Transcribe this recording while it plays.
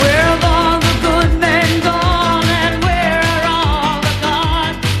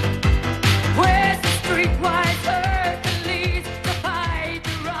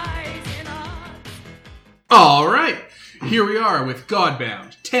are with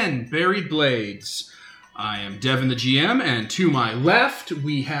Godbound, 10 Buried Blades. I am Devin the GM, and to my left,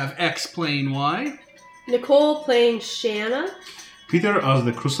 we have X playing Y. Nicole playing Shanna. Peter as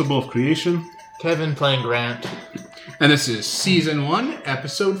the Crucible of Creation. Kevin playing Grant. And this is Season 1,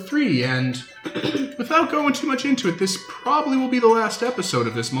 Episode 3, and without going too much into it, this probably will be the last episode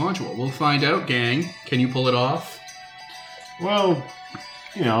of this module. We'll find out, gang. Can you pull it off? Well,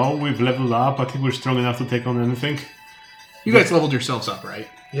 you know, we've leveled up. I think we're strong enough to take on anything. You guys leveled yourselves up, right?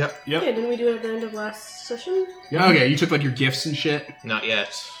 Yep. Yeah, didn't we do it at the end of last session? Yeah. Okay, you took like your gifts and shit? Not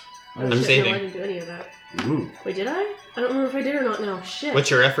yet. Oh, I'm shit, saving. No, I didn't do any of that. Ooh. Wait, did I? I don't remember if I did or not now. Shit. What's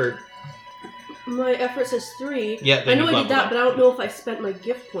your effort? My effort says 3. Yeah, I then know you I did that, leveled but I don't know if I spent my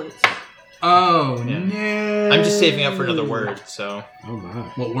gift points. Oh, Yeah. no. I'm just saving up for another word, so... Oh my.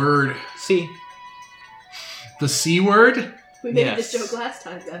 What word? C. The C word? We made Yes. this joke last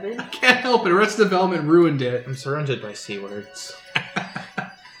time, Devin. I can't help it. Arrested Development ruined it. I'm surrounded by C words.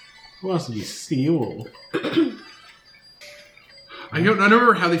 Who wants to be Seal? I don't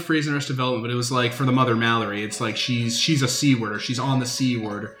remember how they phrased in Arrested Development, but it was like for the mother Mallory, it's like she's a C word, or she's on the C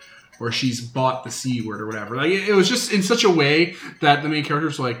word, or she's bought the C word, or whatever. Like it was just in such a way that the main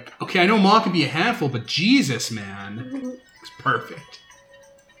character's like, okay, I know Ma can be a handful, but Jesus, man, it's perfect.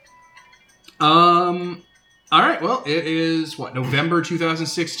 All right, well, it is November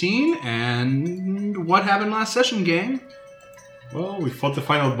 2016, and what happened last session, gang? Well, we fought the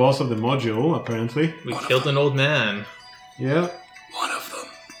final boss of the module, apparently. We killed an old man. Yeah. One of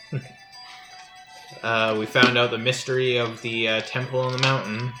them. We found out the mystery of the temple on the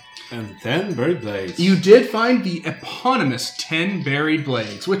mountain. And 10 buried blades. You did find the eponymous 10 buried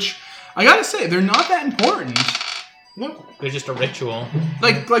blades, which I gotta say, they're not that important. No. They're just a ritual.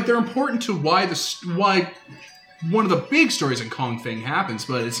 Like they're important to why one of the big stories in Kong Feng happens,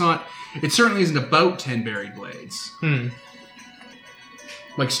 but it's not. It certainly isn't about 10 buried blades.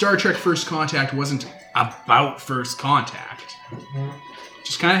 Like Star Trek First Contact wasn't about First Contact. It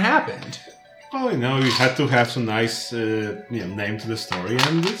just kind of happened. Well, you know, we had to have some nice name to the story,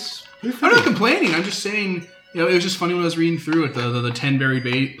 and it's... I'm not complaining. I'm just saying, it was just funny when I was reading through it, the 10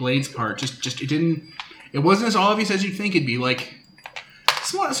 buried blades part. Just it wasn't as obvious as you'd think it'd be. Like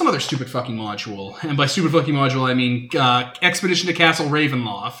some other stupid fucking module, and by stupid fucking module I mean Expedition to Castle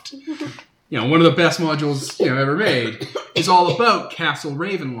Ravenloft. One of the best modules ever made is all about Castle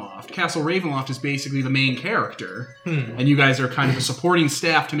Ravenloft. Castle Ravenloft is basically the main character, and you guys are kind of a supporting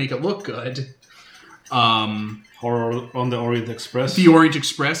staff to make it look good. Horror on the Orient Express. The Orient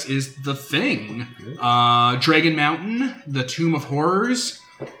Express is the thing. Dragon Mountain, the Tomb of Horrors.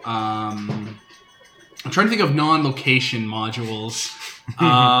 I'm trying to think of non-location modules.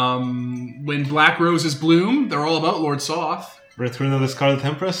 When Black Roses Bloom, they're all about Lord Soth. Return of the Scarlet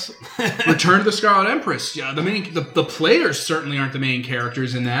Empress. Return of the Scarlet Empress. Yeah, the players certainly aren't the main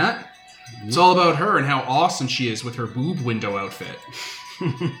characters in that. It's all about her and how awesome she is with her boob window outfit.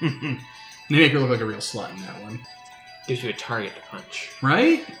 They make her look like a real slut in that one. Gives you a target to punch.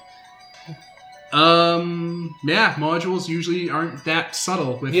 Right? Yeah, modules usually aren't that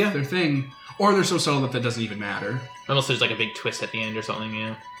subtle with their thing. Or they're so subtle that doesn't even matter. Unless there's like a big twist at the end or something,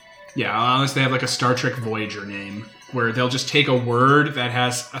 yeah. Yeah, unless they have like a Star Trek Voyager name, where they'll just take a word that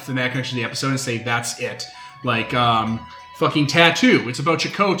has a thematic connection to the episode and say, that's it. Like, fucking Tattoo. It's about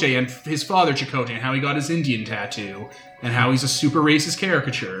Chakotay and his father Chakotay and how he got his Indian tattoo. And how he's a super racist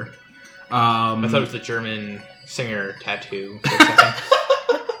caricature. I thought it was the German singer Tattoo for a second.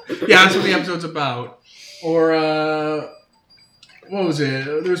 Yeah, that's what the episode's about. Or, what was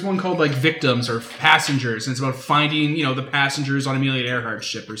it? There's one called, like, Victims or Passengers, and it's about finding, the passengers on Amelia Earhart's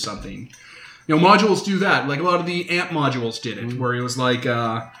ship or something. Modules do that. Like, a lot of the AMP modules did it, where it was like,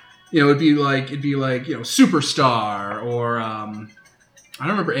 it'd be like, Superstar, or, I don't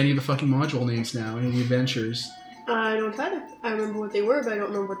remember any of the fucking module names now, any of the adventures. I don't either. I remember what they were, but I don't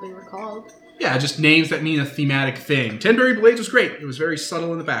remember what they were called. Yeah, just names that mean a thematic thing. 10 Buried Blades was great. It was very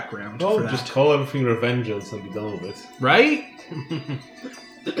subtle in the background. Well, for that. just call everything Revengeance and be done with it. Right?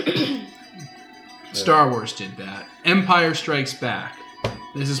 Star Wars did that. Empire Strikes Back.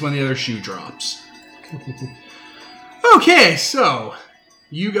 This is when the other shoe drops. Okay, so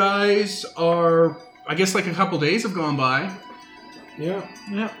you guys are, I guess like a couple days have gone by. Yeah.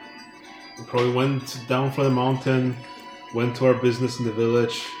 We probably went down from the mountain, went to our business in the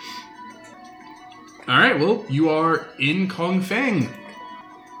village. Alright, well, you are in Kong Feng.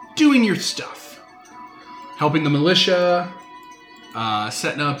 Doing your stuff. Helping the militia,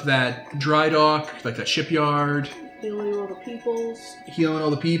 setting up that dry dock, like that shipyard. Healing all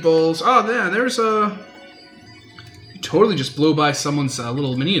the peoples. Oh, yeah, there's a... You totally just blow by someone's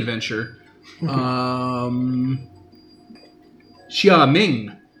little mini-adventure. Xia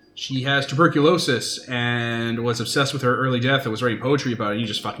Ming. She has tuberculosis and was obsessed with her early death and was writing poetry about it. You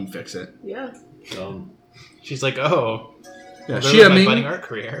just fucking fix it. Yeah. She's like, oh, Yeah, well, there was Xia my Ming. budding art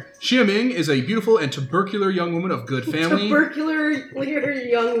career. Xia Ming is a beautiful and tubercular young woman of good family. Tubercular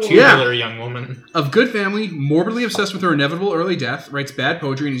young woman. Yeah. Tubular young woman. Of good family, morbidly obsessed with her inevitable early death, writes bad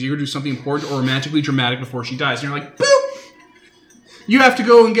poetry, and is eager to do something important or romantically dramatic before she dies. And you're like, boop! You have to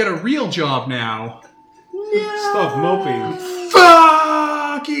go and get a real job now. No. Stop moping.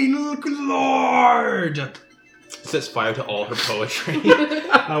 Fucking Lord! Sets fire to all her poetry.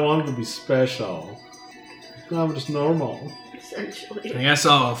 I want to be special. I'm just normal. Essentially. I guess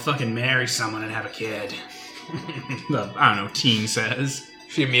I'll fucking marry someone and have a kid. The, I don't know, teen says.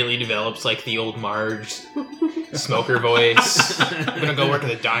 She immediately develops like the old Marge smoker voice. I'm gonna go work at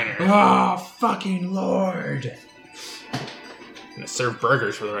the diner. Oh, fucking Lord. I'm gonna serve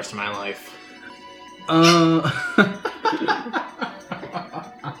burgers for the rest of my life.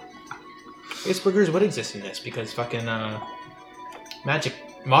 I guess burgers would exist in this because fucking Magic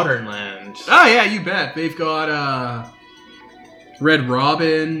Modern Land. Oh, yeah, you bet. They've got, Red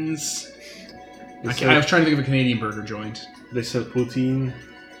Robins. I was trying to think of a Canadian burger joint. They said poutine.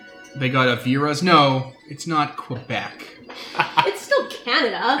 They got a Vera's. No, it's not Quebec. It's still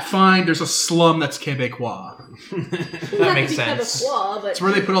Canada. Fine, there's a slum that's Quebecois. That makes sense. But It's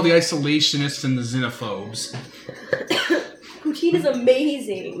where they put all the isolationists and the xenophobes. poutine is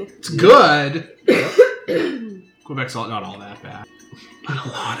amazing. It's good. Quebec's not all that bad. But a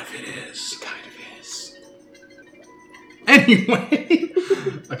lot of it is. Kind of is. Anyway,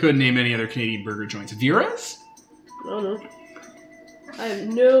 I couldn't name any other Canadian burger joints. Vera's? I don't know. I have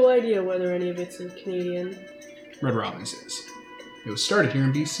no idea whether any of it's in Canadian. Red Robin's is. It was started here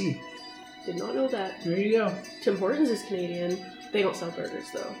in BC. Did not know that. There you go. Tim Hortons is Canadian. They don't sell burgers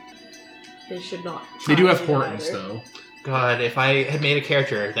though. They should not. They do try have to Hortons, either. though. God, if I had made a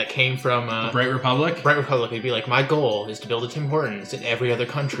character that came from Bright Republic? Bright Republic, it'd be like, my goal is to build a Tim Hortons in every other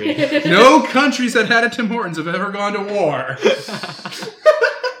country. No countries that had a Tim Hortons have ever gone to war.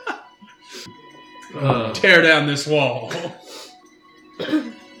 Tear down this wall.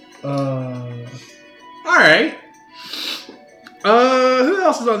 Alright. Who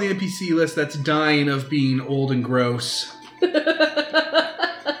else is on the NPC list that's dying of being old and gross?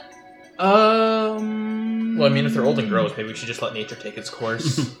 Well, I mean, if they're old and gross, maybe we should just let nature take its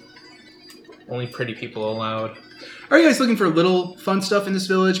course. Only pretty people allowed. Are you guys looking for little fun stuff in this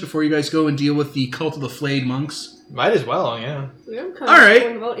village before you guys go and deal with the cult of the flayed monks? Might as well, yeah. I'm kind All of right.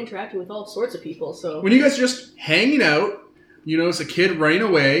 going about interacting with all sorts of people, so. When you guys are just hanging out, you notice a kid running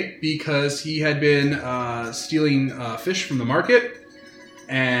away because he had been stealing fish from the market.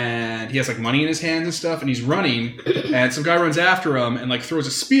 And he has like money in his hands and stuff, and he's running, and some guy runs after him and like throws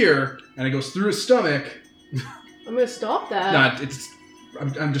a spear, and it goes through his stomach. I'm gonna stop that.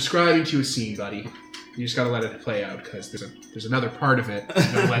 I'm describing to you a scene, buddy. You just gotta let it play out because there's another part of it. You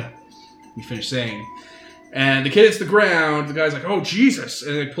gotta let me finish saying. And the kid hits the ground. The guy's like, "Oh Jesus!"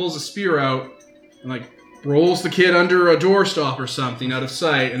 and he pulls a spear out and like rolls the kid under a doorstop or something out of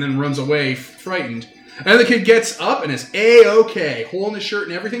sight, and then runs away frightened. And the kid gets up and is A-okay. Hole in his shirt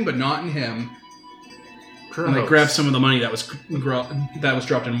and everything, but not in him. And like grabs some of the money that was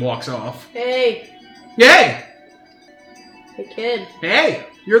dropped and walks off. Hey! Yay! Hey, kid. Hey!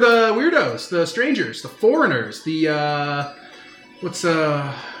 You're the weirdos, the strangers, the foreigners, the, what's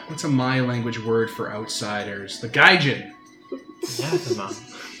a my language word for outsiders? The gaijin. Anathema.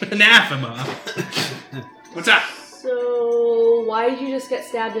 Anathema. What's up? So, why did you just get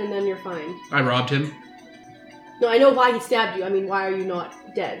stabbed and then you're fine? I robbed him. No, I know why he stabbed you. I mean, why are you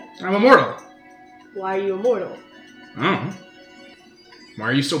not dead? I'm immortal. Why are you immortal? I don't know. Why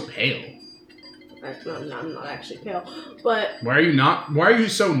are you so pale? I'm not actually pale, but Why are you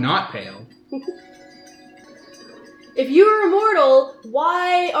so not pale? if you are immortal,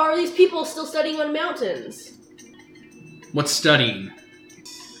 why are these people still studying on mountains? What's studying?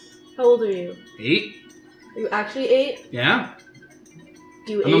 How old are you? 8? Are you actually 8? Yeah.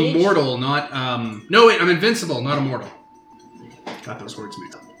 Do you I'm age? immortal, not, no wait, I'm invincible, not immortal. Got those words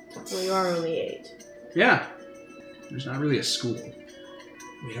mixed up. Well, you are only 8. Yeah. There's not really a school.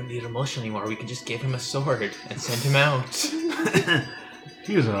 We don't need emotion anymore. We can just give him a sword and send him out.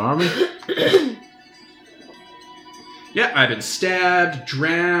 He was an army. Yeah, I've been stabbed,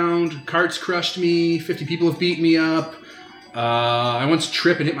 drowned, carts crushed me, 50 people have beaten me up. I once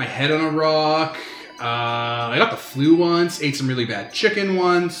tripped and hit my head on a rock. I got the flu once, ate some really bad chicken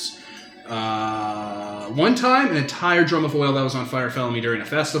once. One time, an entire drum of oil that was on fire fell on me during a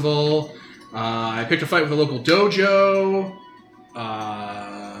festival. I picked a fight with a local dojo.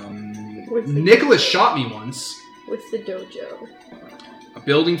 Nicholas shot me once. with the dojo? A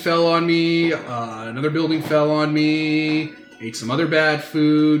building fell on me, another building fell on me, ate some other bad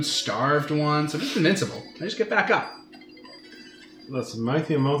food, starved once. I'm just invincible. I just get back up. That's a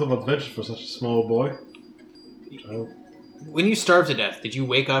mighty amount of adventure for such a small boy. When you starved to death, did you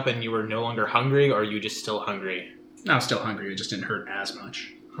wake up and you were no longer hungry, or are you just still hungry? No, I was still hungry. It just didn't hurt as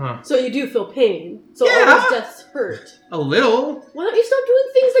much. Huh. So you do feel pain. So all Yeah. those deaths hurt. A little. Why don't you stop doing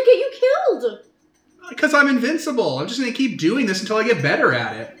things that get you killed? Because I'm invincible. I'm just going to keep doing this until I get better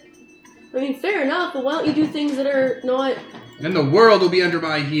at it. I mean, fair enough, but why don't you do things that are not... Then the world will be under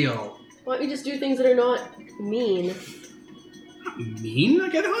my heel. Why don't you just do things that are not mean? Not mean? I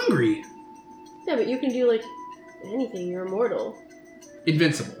get hungry. Yeah, but you can do, like, anything. You're immortal.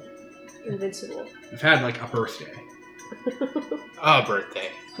 Invincible. Invincible. I've had, like, a birthday. A birthday.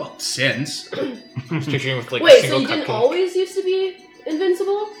 Well, since. Just picturing with like a Wait, so single you didn't cupcake. always used to be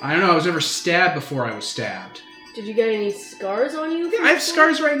invincible? I don't know. I was never stabbed before I was stabbed. Did you get any scars on you? Yeah, I have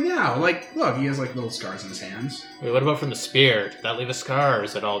scars right now. Like, look, he has, like, little scars on his hands. Wait, what about from the spear? Did that leave a scar, or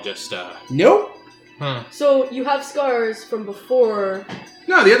is it all just, Nope. huh? So you have scars from before,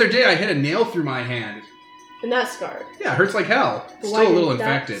 No, the other day I hit a nail through my hand. and that's scarred. Yeah, it hurts like hell. But Still why a little didn't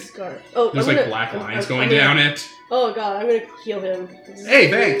that infected. Scar? Oh, There's I'm like gonna- black I'm- lines I'm going gonna- down it. Oh god, I'm gonna heal him.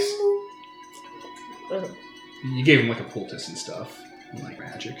 Hey, thanks. Ugh. You gave him like a poultice and stuff. Like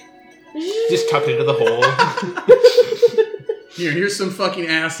magic. Just tucked into the hole. Here's some fucking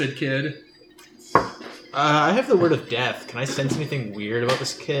acid, kid. I have the word of death. Can I sense anything weird about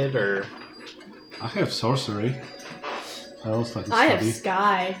this kid, or... I have sorcery. I also like to I have study.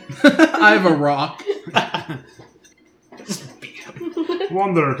 Sky. I have a rock. Just beat him.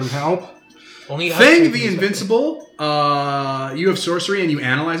 Wonder can help. Only Fang the Invincible, you have sorcery and you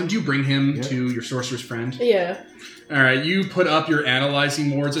analyze him. Do you bring him Yeah. to your sorcerer's friend? Yeah. Alright, you put up your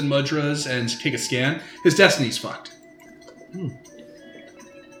analyzing wards and mudras and take a scan. His destiny's fucked.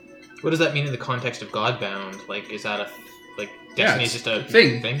 What does that mean in the context of Godbound? Like, is that a... Like, Destiny's it's just a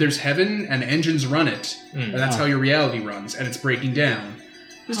thing. There's heaven and engines run it. Mm. And that's how your reality runs, and it's breaking down.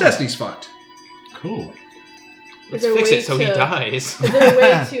 His Huh. destiny's fucked. Cool. Let's there a fix way it so he to- dies. Is there a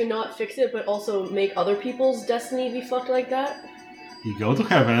way to not fix it, but also make other people's destiny be fucked like that? You go to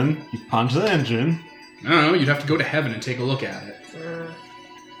heaven, you punch the engine. I don't know, you'd have to go to heaven and take a look at it.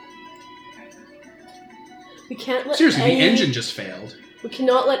 We can't let Seriously, any... the engine just failed. We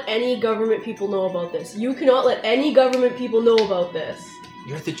cannot let any government people know about this. You cannot let any government people know about this.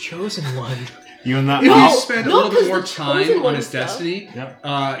 You're the chosen one. You're not If No, you out. spend a not little bit 'cause more the chosen time on one his stuff. destiny,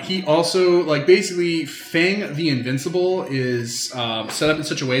 Yep. he also, like, basically, Fang the Invincible is set up in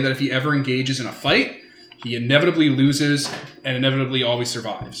such a way that if he ever engages in a fight, he inevitably loses and inevitably always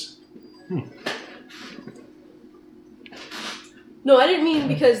survives. No, I didn't mean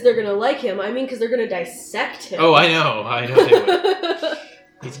because they're gonna like him. I mean because they're gonna dissect him. Oh, I know they would.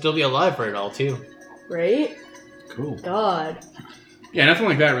 He'd still be alive for it all, too. Right? Cool. God. Yeah, nothing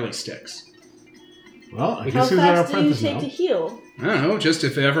like that really sticks. Well, I How guess he's our fast do you apprentice take now. to heal? I don't know, just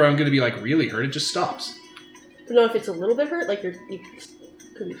if ever I'm going to be, like, really hurt, it just stops. But not if it's a little bit hurt, like you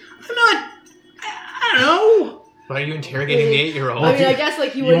could be... I'm not... I don't know. Why are you interrogating the 8-year-old? I mean, I guess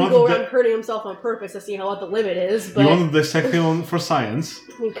like he you wouldn't go wanted around to- hurting himself on purpose to see how what the limit is, but You want to dissect him for science?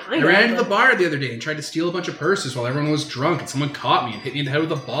 I mean, I kind ran of. into the bar the other day and tried to steal a bunch of purses while everyone was drunk, and someone caught me and hit me in the head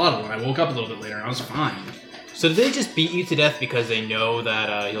with a bottle, and I woke up a little bit later and I was fine. So did they just beat you to death because they know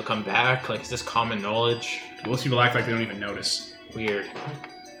that you'll come back? Like, is this common knowledge? Most people act like they don't even notice. Weird.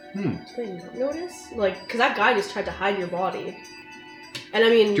 Did you not notice? Like, because that guy just tried to hide your body. And I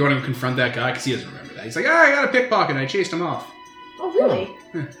mean, Do you want to confront that guy? Because he doesn't remember that. He's like, I got a pickpocket and I chased him off. oh really?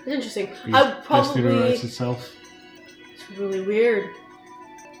 Hmm. That's interesting. His I destiny probably. rewrites itself. It's really weird.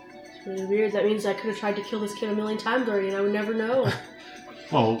 It's really weird. That means I could have tried to kill this kid a million times already, and I would never know.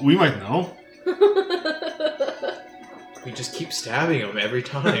 Well, we might know. We just keep stabbing him every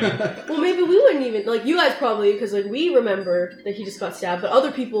time. Well, maybe we wouldn't even like you guys probably because like we remember that he just got stabbed, but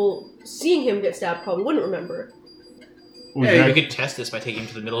other people seeing him get stabbed probably wouldn't remember. Would Hey, you We like- could test this by taking him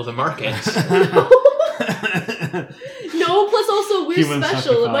to the middle of the market. No, plus also we're Human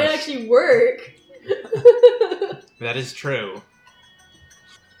special. It might sacrifice. actually work. That is true.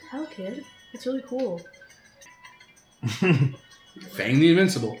 Hell, kid, it's really cool. Fang the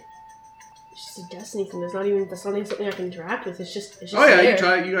Invincible. It's just a destiny thing. That's not something I can interact with. It's just. Oh yeah, there. you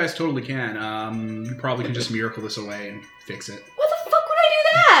try. You guys totally can. You probably can just miracle this away and fix it. What the fuck would I do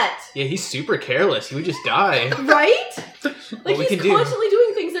that? Yeah, he's super careless. He would just die. Right? Like we he's can do- constantly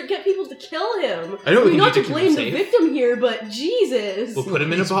doing things that get people to kill him. I know what we can not do to to keep blame him the safe. victim here, but Jesus. We'll put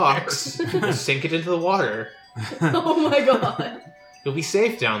him in a box, sink it into the water. Oh my god. He'll be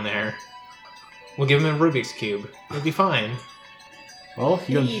safe down there. We'll give him a Rubik's Cube. It'll be fine. Well,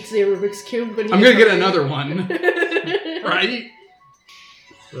 He eats the Rubik's Cube when I'm he's gonna get hungry. another one, right?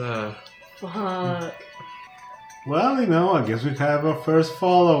 Fuck. well, I guess we have our first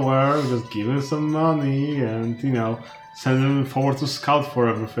follower. Just give him some money and, send him forward to scout for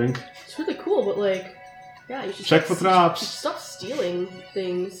everything. It's really cool, but like, yeah, you should Check for traps. you should stop stealing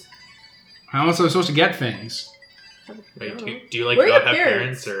things. How else am I supposed to get things? Wait, Oh. do you like Where are not your have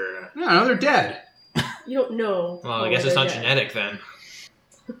parents? parents or? No, they're dead. You don't know. Well, I guess it's they're not dead. genetic then.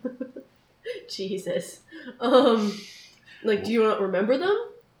 Jesus. Like, do you not remember them?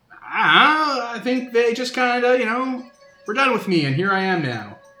 I think they just kind of, were done with me, and here I am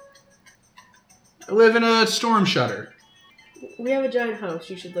now. I live in a storm shutter. We have a giant house.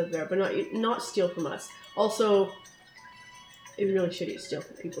 You should live there, but not steal from us. Also, it'd be really shitty to steal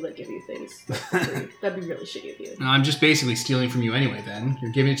from people that give you things. For free. That'd be really shitty of you. I'm just basically stealing from you anyway, then.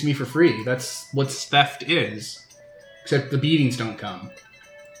 You're giving it to me for free. That's what theft is. Except the beatings don't come.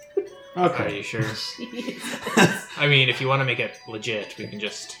 Are Okay. you sure? Jesus. I mean, if you want to make it legit, we can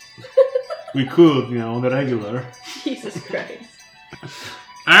just. We could, on the regular. Jesus Christ.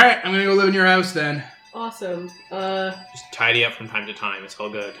 Alright, I'm gonna go live in your house then. Awesome. Just tidy up from time to time. It's all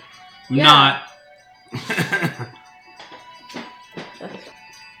good. Yeah. Not.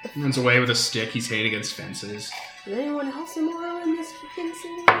 Runs away with a stick he's hate against fences. Is anyone else immoral in this fucking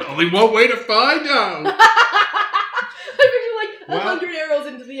city? Only one way to find out! I picture like Well- 100 arrows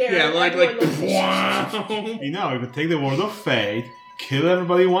into the air. Yeah, like, Everyone, wow. You could take the word of fate, kill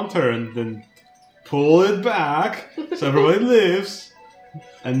everybody in one turn, then pull it back so everybody lives,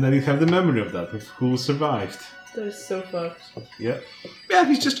 and then you have the memory of that, of who survived. That is so fucked. Yeah. Yeah,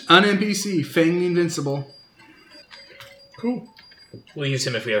 he's just an NPC, Fang the Invincible. Cool. We'll use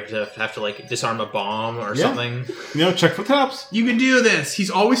him if we have to like disarm a bomb or Yeah. something. Check for traps. You can do this. He's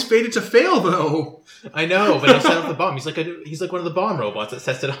always fated to fail, though. I know, but he'll set up the bomb. He's like one of the bomb robots that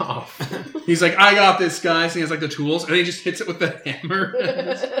sets it off. He's like, I got this, guys. And he has like the tools, and he just hits it with the hammer.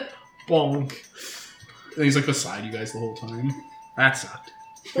 And Bonk. he's like beside you guys the whole time. That sucked.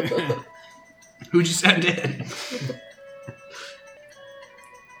 Who'd you send in?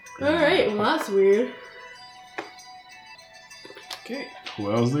 Alright, well that's weird. Okay.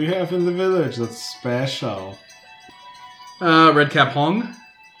 Who else do we have in the village that's special? Redcap Hong.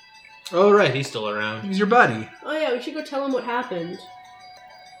 Oh right, he's still around. He's your buddy. Oh yeah, we should go tell him what happened.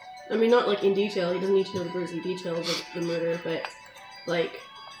 I mean, not like in detail. He doesn't need to know the gruesome details of the murder, but like,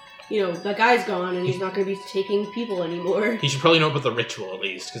 that guy's gone and he's not going to be taking people anymore. He should probably know about the ritual at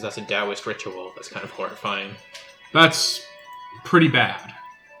least, because that's a Taoist ritual. That's kind of horrifying. That's pretty bad.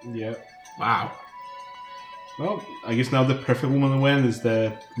 Yeah. Wow. Well, I guess now the perfect woman to win is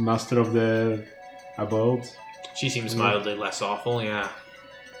the master of the abode. She seems mildly less awful. Yeah.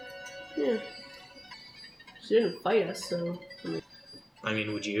 Yeah. She didn't fight us, so. I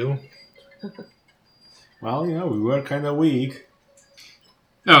mean, would you? Well, we were kind of weak.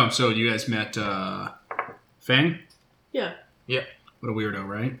 Oh, so you guys met Fang? Yeah. Yeah. What a weirdo,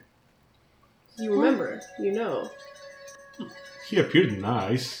 right? You remember. You know. He appeared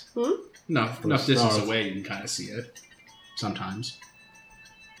nice. No, For enough the distance start. away, you can kind of see it. Sometimes.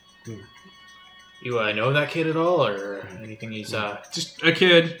 You know that kid at all, or anything? He's Just a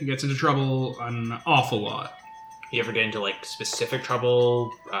kid who gets into trouble an awful lot. you ever get into like specific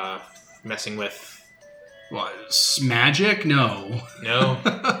trouble, messing with? What, magic? No. No.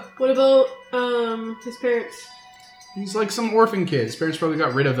 What about, his parents? He's like some orphan kid. His parents probably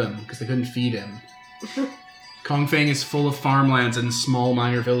got rid of him because they couldn't feed him. Kong Fang is full of farmlands and small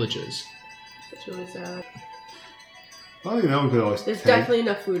minor villages. That's really sad. Well, we could always There's take, definitely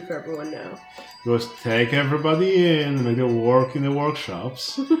enough food for everyone now. take everybody in and make them work in the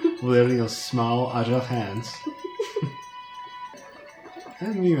workshops with their, small, agile hands.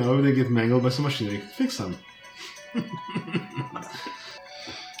 And, if they get mangled by some machinery, you can fix them.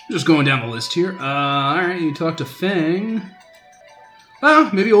 Just going down the list here. Alright, you talk to Fang. Well,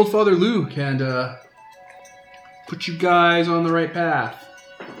 maybe old Father Lou can put you guys on the right path.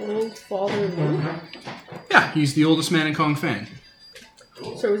 Old Father Luke? Yeah, he's the oldest man in Kong Fang.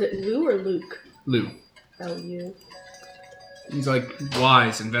 So was it Lou or Luke? Lou. L-U. He's like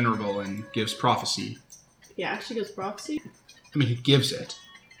wise and venerable and gives prophecy. He actually gives prophecy? I mean, he gives it.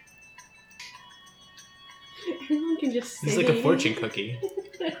 Everyone can just say. He's like a fortune cookie.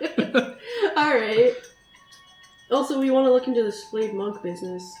 Alright. Also, we want to look into the slave monk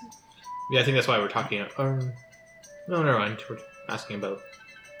business. Yeah, I think that's why we're talking. No, never mind. We're asking about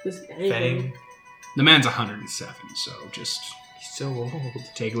This anything. Fang. The man's 107, so just He's so old.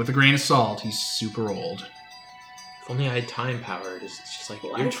 take it with a grain of salt. He's super old. If only I had time power. It's just like,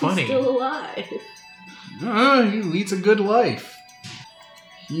 Why you're is he 20. still alive? He leads a good life.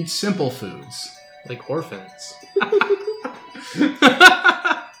 He eats simple foods. Like orphans.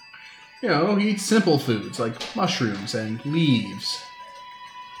 He eats simple foods like mushrooms and leaves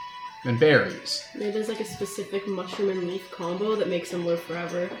and berries. Maybe there's like a specific mushroom and leaf combo that makes him live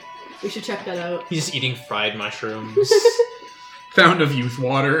forever. We should check that out. He's just eating fried mushrooms. Fountain of youth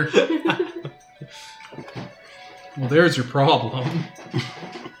water. Well, there's your problem.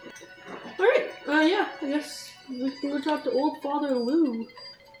 Alright, yeah, I guess we can go talk to Old Father Lou.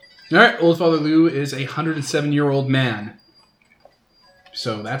 Alright, Old Father Lou is a 107-year-old man.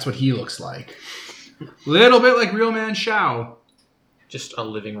 So that's what he looks like. Little bit like Real Man Shao. Just a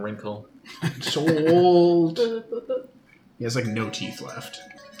living wrinkle. Just old. He has like no teeth left.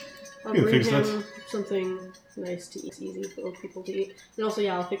 I'll You bring fix that. him something nice to eat, easy for old people to eat. And also,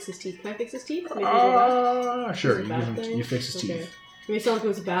 yeah, I'll fix his teeth. Can I fix his teeth? Maybe Sure, Is it a bad thing? you fix his Okay. teeth. It may sound like it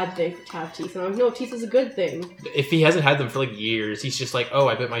was a bad thing to have teeth. And I'm like, no, teeth is a good thing. If he hasn't had them for like years, he's just like, oh,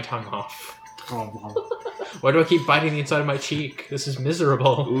 I bit my tongue off. Why do I keep biting the inside of my cheek? This is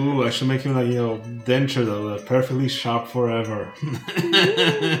miserable. Ooh, I should make him like, denture though, perfectly sharp forever.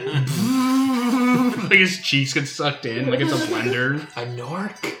 Like his cheeks get sucked in, like it's a blender. A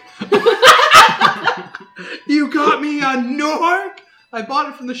Nork? You got me a Nork? I bought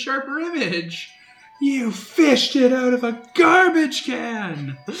it from the Sharper Image. You fished it out of a garbage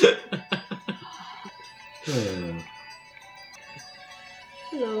can.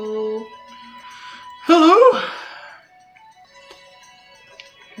 Hello. Hello?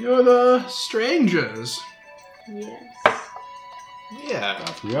 You're the strangers. Yes. Yeah.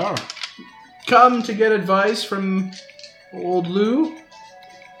 That we are. Come to get advice from old Lou?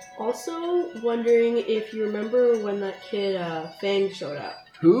 Also, wondering if you remember when that kid, Fang, showed up.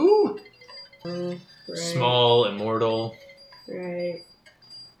 Who? Right. Small, immortal. Right.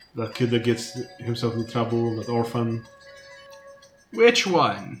 That kid that gets himself in trouble, that orphan. Which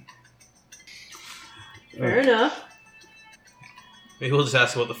one? Fair enough. Maybe we'll just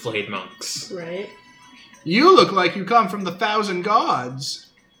ask about the flayed monks. Right. You look like you come from the Thousand Gods.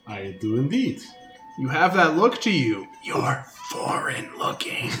 I do indeed. You have that look to you. You're foreign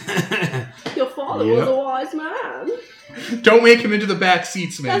looking. Your father Yep. was a wise man. Don't make him into the back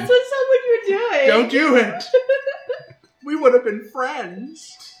seatsman. That's what it sounds like you were doing. Don't do it. We would have been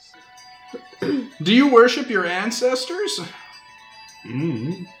friends. Do you worship your ancestors?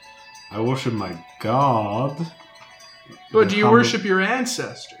 I worship my god. But do you worship your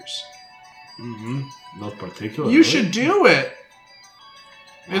ancestors? Not particularly. You should do it.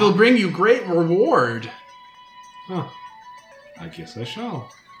 It'll bring you great reward. Huh. I guess I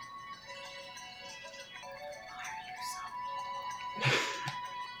shall.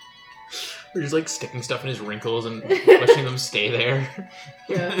 We're just like sticking stuff in his wrinkles and letting them stay there.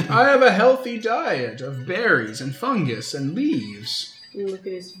 Yeah. I have a healthy diet of berries and fungus and leaves. And look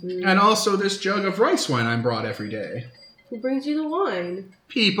at his food. And also this jug of rice wine I'm brought every day. Who brings you the wine?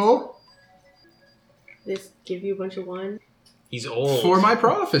 People, This give you a bunch of wine? He's old. for my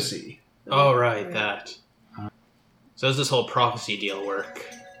prophecy. Oh, right, that. So does this whole prophecy deal work?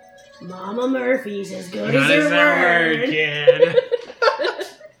 Mama Murphy's as good as her word. kid?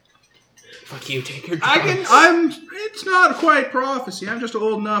 Fuck you, take your drugs. It's not quite prophecy. I'm just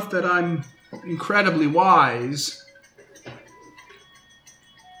old enough that I'm incredibly wise.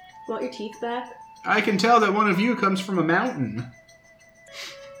 Want your teeth back? I can tell that one of you comes from a mountain.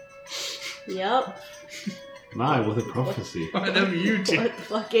 Yep. My, what a prophecy. One of you two. What the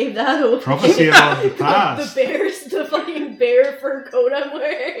fuck gave that away? Prophecy about the The past. the fucking bear fur coat I'm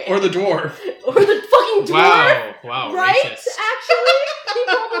wearing. Or the dwarf. Or the fucking dwarf. Wow, Right? racist. Actually, he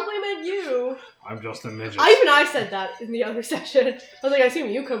probably meant you. I'm just a midget. I said that in the other session. I was like, I assume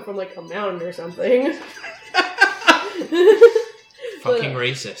you come from like a mountain or something. Fucking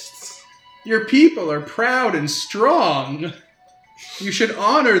racists. Your people are proud and strong. You should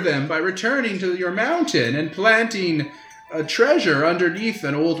honor them by returning to your mountain and planting a treasure underneath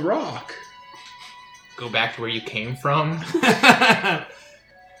an old rock. Go back to where you came from.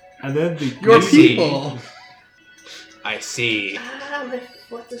 And then the Your I see. people. I see. My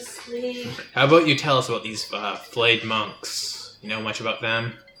foot's asleep. How about you tell us about these flayed monks? You know much about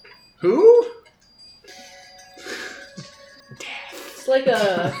them? Who? It's like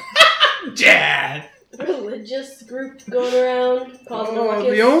a Dad. religious group going around causing a Oh,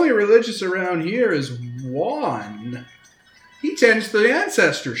 ruckus. the only religious around here is Juan. He tends the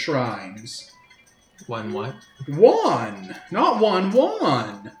ancestor shrines. One what? One, not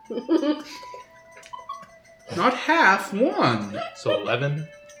one. Not half one. So 11?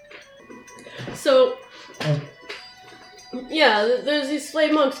 So, Yeah, there's these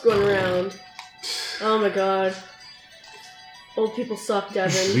slave monks going around. Oh my god. Old people suck,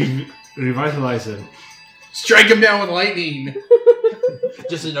 Devin. Revitalize him. Strike him down with lightning.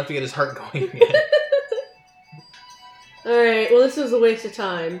 Just enough to get his heart going again. Alright, well this was a waste of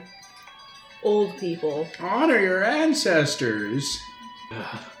time. Old people. Honor your ancestors.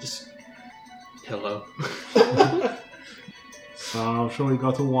 Just pillow. So, shall we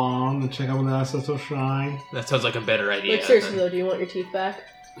go to Juan and check out the ancestral shrine? That sounds like a better idea. Like seriously though, do you want your teeth back?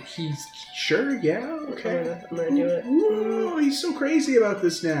 He's sure, yeah, okay. I'm gonna do it. Ooh, he's so crazy about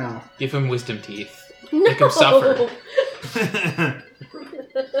this now. Give him wisdom teeth. No! Make him suffer.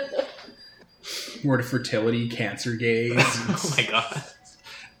 Word of fertility, cancer gaze. Oh my god.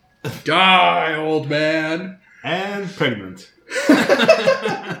 Die, old man. And pregnant.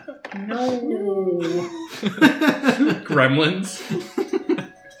 No. Gremlins.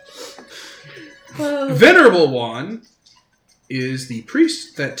 Venerable Juan is the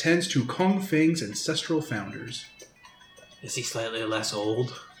priest that tends to Kong Feng's ancestral founders. Is he slightly less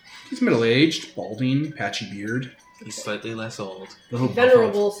old? He's middle-aged, balding, patchy beard. He's slightly less old.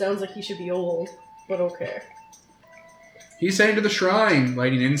 Venerable sounds like he should be old, but okay. He's heading to the shrine,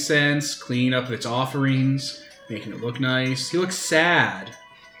 lighting incense, cleaning up its offerings, making it look nice. He looks sad.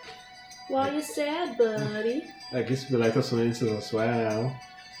 Why you sad, buddy? I guess we like some incense as well.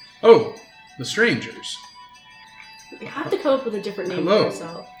 Oh, the strangers. You have to come up with a different name Hello. for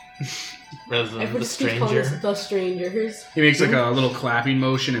yourself. Rather than Everyone the just keeps calling us stranger. the strangers. He makes like a little clapping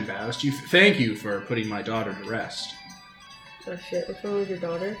motion and bows to you. Thank you for putting my daughter to rest. Oh shit, what's wrong with your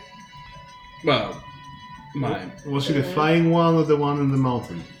daughter? Well, my Was she the flying one or the one in the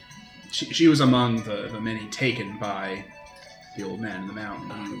mountain? she was among the many taken by the old man in the mountain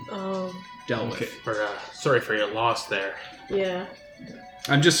you Oh, dealt Okay. with. Sorry for your loss there. yeah.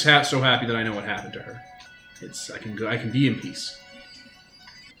 I'm just so happy that I know what happened to her. I can be in peace.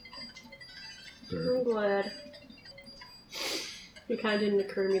 I'm glad. It kind of didn't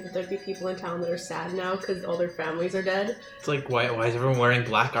occur to me that there'd be people in town that are sad now because all their families are dead. It's like, why is everyone wearing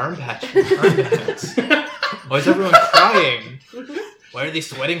black armbands? Why is everyone crying? Why are they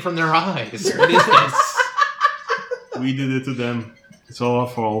sweating from their eyes? What is this? We did it to them. It's all our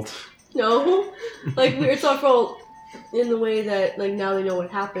fault. No, like it's our fault in the way that like now they know what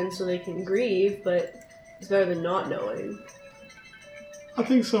happened, so they can grieve. But it's better than not knowing. I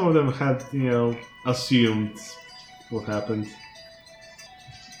think some of them had, assumed what happened.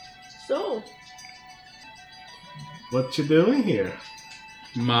 So, What you doing here?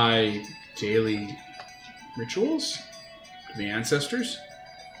 My daily rituals to the ancestors.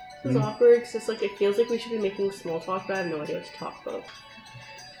 it's awkward because it's like it feels like we should be making small talk, but I have no idea what to talk about.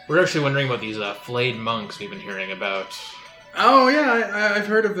 We're actually wondering about these flayed monks we've been hearing about. Oh yeah, I've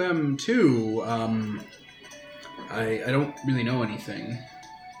heard of them too. I don't really know anything.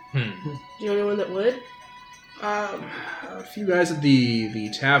 Do you know anyone that would? A few guys at the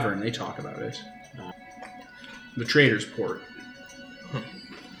tavern, they talk about it. The trader's port.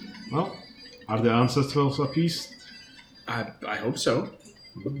 Well, are the ancestrals appeased? I hope so.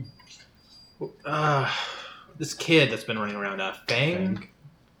 This kid that's been running around, Fang?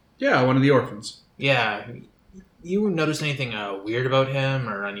 Yeah, one of the orphans. Yeah. You notice anything weird about him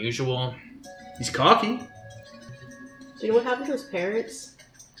or unusual? He's cocky. Do you know what happened to his parents?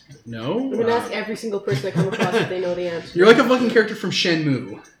 No. I'm gonna ask every single person I come across if they know the answer. You're like a fucking character from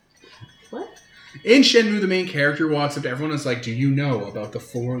Shenmue. What? In Shenmue, the main character walks up to everyone and is like, do you know about the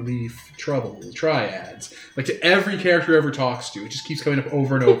four-leaf triads? Like, to every character ever talks to. It just keeps coming up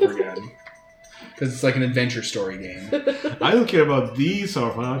over and over again. Because it's like an adventure story game. I don't care about these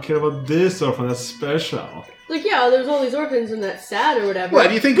orphans. I don't care about this orphan. That's special. Like, yeah, there's all these orphans and that's sad or whatever. What,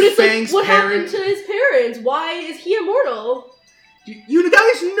 do you think but it's Fang's like, what parents... happened to his parents? Why is he immortal? You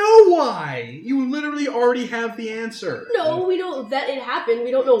guys know why! You literally already have the answer. No, we know that it happened. We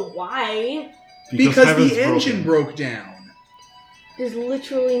don't know why. Because heaven's the engine broken. broke down. There's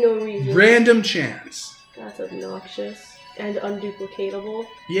literally no reason. Random chance. That's obnoxious and unduplicatable.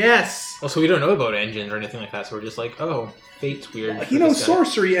 Yes. Also, we don't know about engines or anything like that, so we're just like, oh, fate's weird. for You know this guy.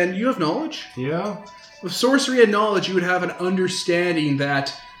 sorcery, and you have knowledge. Yeah. With sorcery and knowledge, you would have an understanding that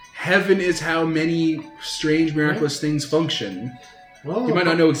heaven is how many strange, miraculous things function. Well, You might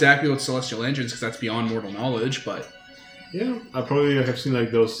not know exactly what celestial engines, because that's beyond mortal knowledge, but... Yeah, I probably have seen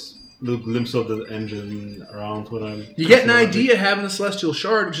like those little glimpses of the engine around when I'm. You get an idea having the celestial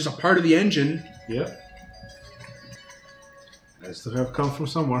shard, which is a part of the engine. Yeah. Has to have come from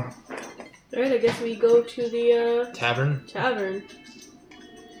somewhere. Alright, I guess we go to the Tavern? tavern.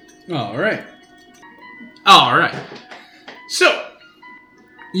 Alright. So,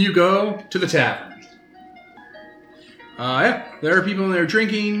 you go to the tavern. Yeah, there are people in there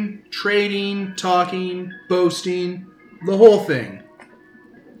drinking, trading, talking, boasting, the whole thing.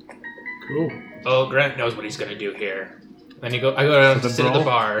 Cool. Oh, Grant knows what he's gonna do here. Then I go down to sit at the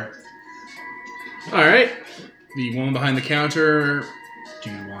bar. All right, the woman behind the counter. Do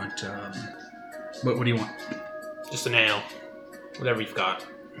you want? What do you want? Just an ale. Whatever you've got.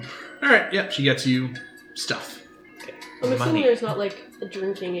 All right, yep. She gets you stuff. Okay. I'm assuming Money. there's not like a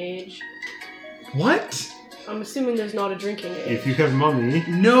drinking age. What? I'm assuming there's not a drinking age. If you have money,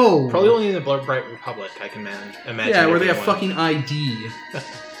 No. Probably only in the Bright Republic, I can imagine. Yeah, where they have everyone. fucking ID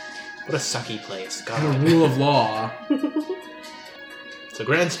What a sucky place. and God. a rule of law. So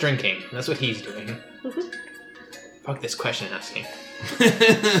Grant's drinking. That's what he's doing. Fuck this question asking.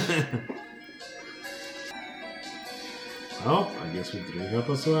 well, I guess we drink up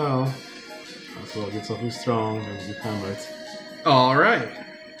as well. As well, get something strong and get hammered. All right.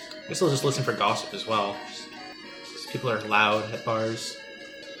 Guess I'll just listen for gossip as well. Just people are loud at bars.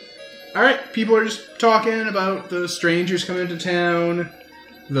 All right. People are just talking about the strangers coming into town.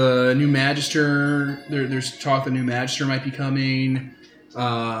 The new magister. There's talk the new magister might be coming.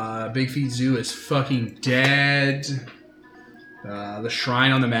 Big Feet Zoo is fucking dead. The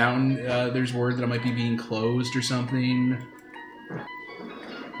shrine on the mountain. There's word that it might be being closed or something.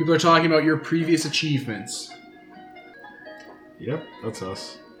 People are talking about your previous achievements. Yep, that's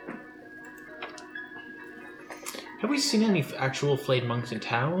us. Have we seen any actual flayed monks in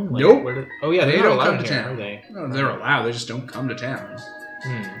town? Nope. Oh yeah, They they're not don't allowed come to here, town. are they? No, they're allowed. They just don't come to town.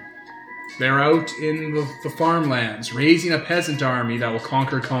 Hmm. They're out in the farmlands, raising a peasant army that will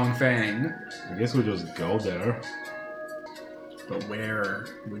conquer Kong Fang. I guess we'll just go there. But where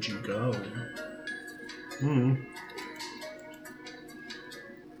would you go?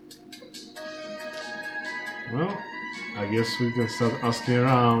 Well, I guess we can start asking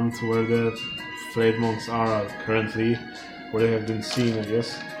around where the flayed monks are currently, where they have been seen, I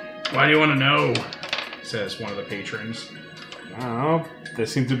guess. Why do you want to know? Says one of the patrons. I don't know. They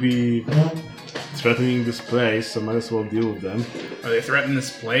seem to be threatening this place, so might as well deal with them. Are they threatening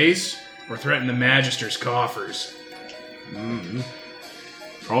this place or threatening the Magister's coffers?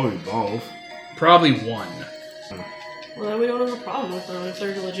 Probably both. Probably one. Well, then we don't have a problem with them if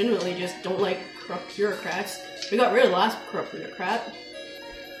they're legitimately just don't like corrupt bureaucrats. We got rid of the last corrupt bureaucrat.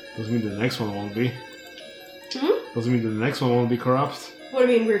 Doesn't mean the next one won't be. Hmm? Doesn't mean the next one won't be corrupt. Well, I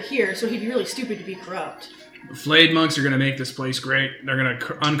mean, we're here, so he'd be really stupid to be corrupt. The flayed monks are going to make this place great. They're going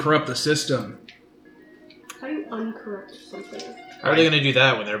to uncorrupt the system. How do you uncorrupt something? How are they going to do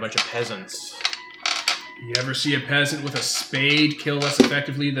that when they're a bunch of peasants? You ever see a peasant with a spade kill less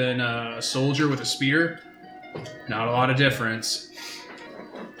effectively than a soldier with a spear? Not a lot of difference.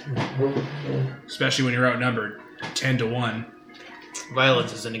 Especially when you're outnumbered 10-1.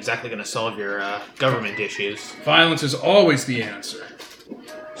 Violence isn't exactly going to solve your government issues. Violence is always the answer.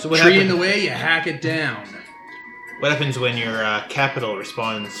 So what Tree in happens? the way, you hack it down. What happens when your capital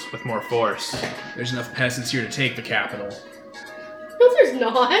responds with more force? There's enough peasants here to take the capital. No, there's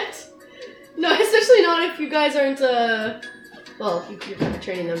not. No, especially not if you guys aren't, well, if you're kind of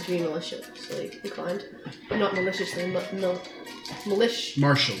training them to be maliciously inclined. Not maliciously, milish.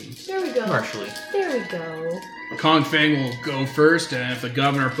 Martially. There we go. Martially. There we go. Kong Fang will go first, and if the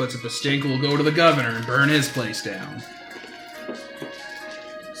governor puts up a stink, we'll go to the governor and burn his place down.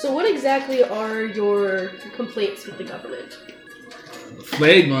 So what exactly are your complaints with the government? The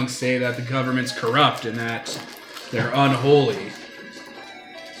flayed monks say that the government's corrupt and that they're unholy.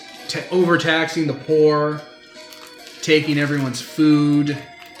 Overtaxing the poor, taking everyone's food,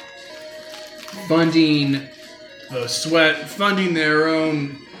 funding their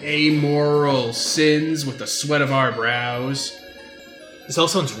own amoral sins with the sweat of our brows. This all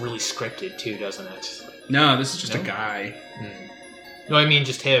sounds really scripted too, doesn't it? No, this is just No? a guy. No, I mean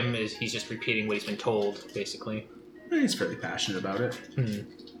just him. He's just repeating what he's been told, basically. He's fairly passionate about it.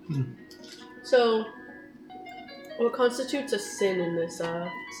 So, what constitutes a sin in this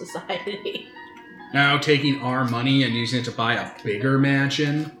society? Now taking our money and using it to buy a bigger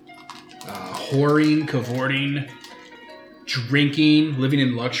mansion, whoring, cavorting, drinking, living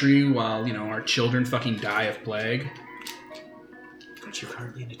in luxury while, our children fucking die of plague. Aren't you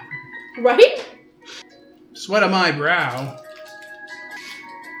currently in a... Right? Sweat on my brow.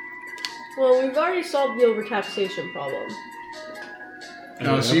 Well, we've already solved the overtaxation problem.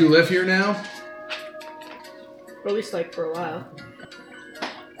 Oh, so you live here now? Or at least, for a while.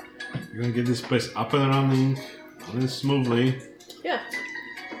 You're gonna get this place up and running smoothly, Yeah.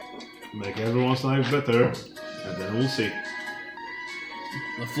 make everyone's life better, and then we'll see.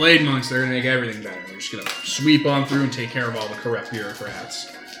 The flayed monks, they're gonna make everything better. They're just gonna sweep on through and take care of all the corrupt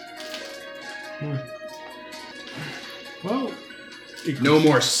bureaucrats. Well, No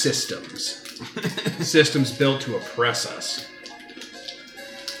more systems. Systems built to oppress us.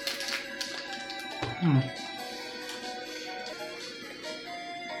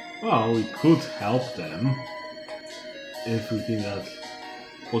 Well, we could help them if we think that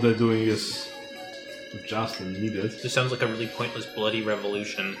what they're doing is just and needed. This sounds like a really pointless, bloody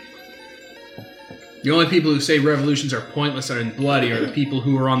revolution. The only people who say revolutions are pointless and bloody are the people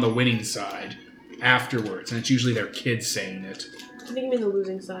who are on the winning side afterwards, and it's usually their kids saying it. I think you mean the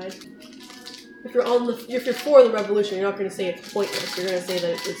losing side. If you're for the revolution, you're not going to say it's pointless. You're going to say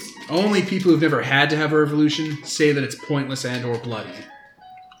that it's... Only people who've never had to have a revolution say that it's pointless and or bloody.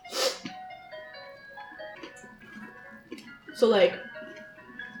 So, like...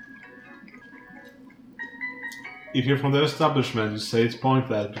 If you're from the establishment, you say it's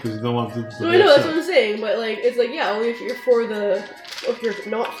pointless because you don't want to... No, I know, that's what I'm saying, but, like, it's like, yeah, only if you're for the... If you're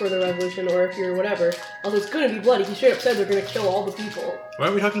not for the revolution, or if you're whatever. Although it's going to be bloody. He straight up said they're going to kill all the people. Why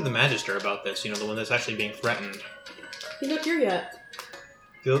aren't we talking to the Magister about this? You know, the one that's actually being threatened. He's not here yet.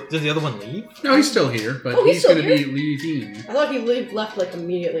 Did the other one leave? No, he's still here, but Oh, he's he's still going to here? be leaving. I thought he left, like,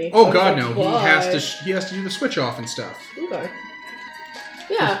 immediately. Oh I was god, like, no. why? He has to do the switch off and stuff. Okay.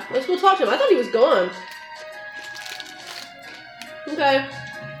 Yeah, let's go talk to him. I thought he was gone. Okay.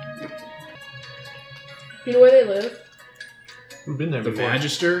 You know where they live? We've been there The before.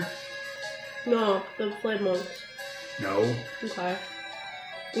 Magister? No, the Fled monks. No. Okay.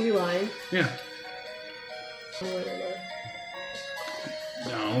 Are you lying? Yeah. I don't know where they live.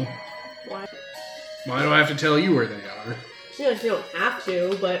 No. Why? Why do I have to tell you where they are? Yeah, you don't have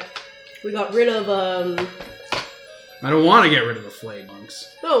to, but we got rid of, I don't want to get rid of the Flayed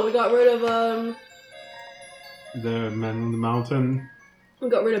Monks. No, we got rid of, The man on the mountain. we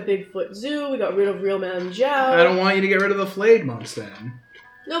got rid of Bigfoot Zoo, we got rid of Real Man Zhao. I don't want you to get rid of the Flayed Monks then.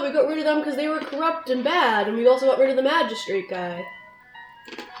 No, we got rid of them because they were corrupt and bad, and we also got rid of the Magistrate guy.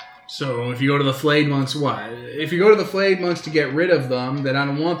 So if you go to the Flayed Monks, what? If you go to the Flayed Monks to get rid of them, then I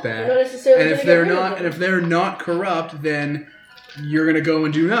don't want We're not that. necessarily And gonna if get they're rid of not, them. and if they're not corrupt, then you're gonna go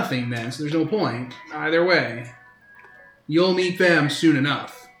and do nothing. Then, so there's no point either way. You'll meet them soon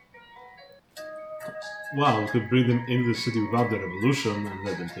enough. Well, we could bring them into the city without the revolution and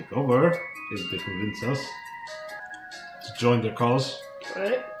let them take over if they convince us to join their cause.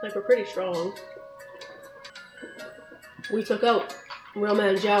 Right? Like, we're pretty strong. We took out Real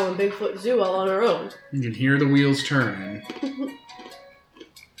Man Zhao and Bigfoot Zoo all on our own. You can hear the wheels turning.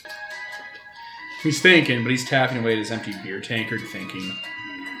 He's thinking, but he's tapping away at his empty beer tankard, thinking.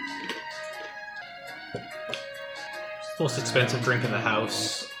 Most expensive drink in the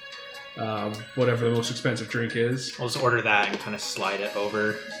house. Whatever the most expensive drink is. I'll just order that and kind of slide it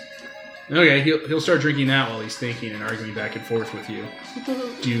over. Okay, he'll start drinking that while he's thinking and arguing back and forth with you.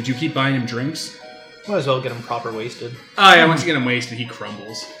 Do you keep buying him drinks? Might as well get him proper wasted. Oh yeah, once you get him wasted, he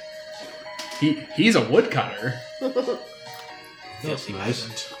crumbles. He's a woodcutter. That's Filthy nice.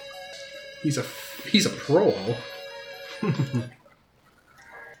 peasant. He's a pro.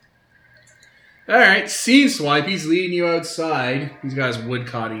 Alright, scene swipe. He's leading you outside. He's got his wood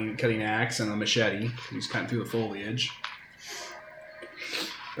cutting axe and a machete. He's cutting through the foliage.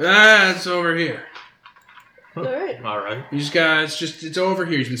 It's over here. Alright. Alright. You just got it's over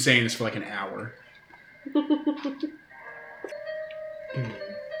here. He's been saying this for like an hour.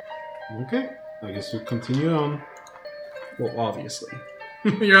 Okay, I guess we continue on. Well, obviously.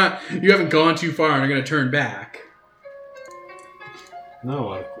 You haven't gone too far and are gonna turn back.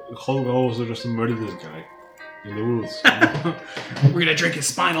 No, the whole goal was to just murder this guy in the woods. We're gonna drink his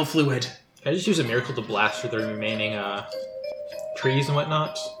spinal fluid. Can I just use a miracle to blast through the remaining trees and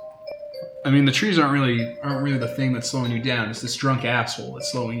whatnot? I mean, the trees aren't really the thing that's slowing you down. It's this drunk asshole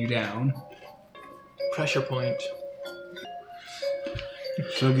that's slowing you down. Pressure point.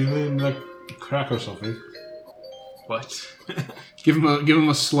 Should I give him like a crack or something? What? Give him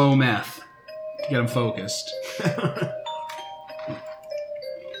a slow meth to get him focused.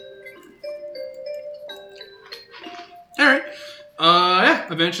 All right. Yeah.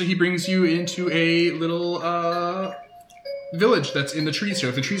 Eventually, he brings you into a little village that's in the trees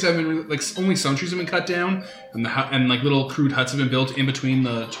here. The trees have been only some trees have been cut down, and like little crude huts have been built in between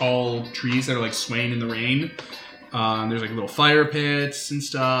the tall trees that are like swaying in the rain. There's like little fire pits and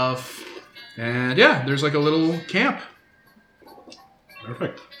stuff, and yeah, there's like a little camp.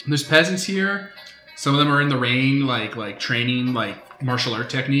 Perfect. There's peasants here. Some of them are in the rain, like training like martial art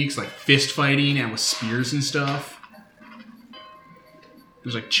techniques, like fist fighting and with spears and stuff.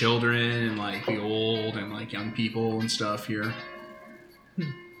 There's like children and like the old and like young people and stuff here.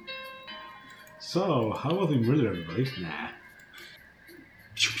 So, how will they murder everybody? Nah.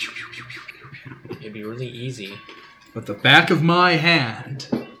 It'd be really easy. but the back of my hand.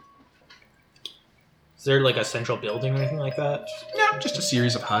 Is there like a central building or anything like that? No, just a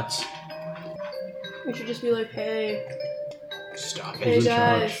series of huts. We should just be like, hey, Stop it. hey Who's in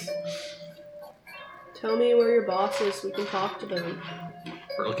guys, tell me where your boss is so we can talk to them.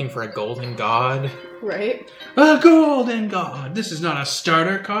 We're looking for a golden god. Right? A golden god. This is not a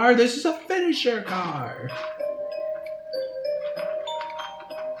starter card. This is a finisher card.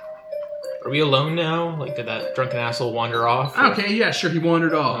 Are we alone now? Like, did that drunken asshole wander off? or- Okay, yeah, sure. He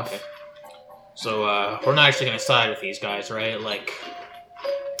wandered off. Okay. So, we're not actually going to side with these guys, right? Like,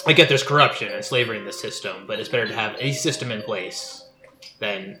 I get there's corruption and slavery in the system, but it's better to have a system in place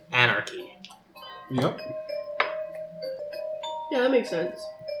than anarchy. Yep. Yeah, that makes sense.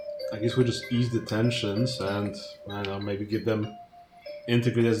 I guess we just ease the tensions and, I don't know, maybe get them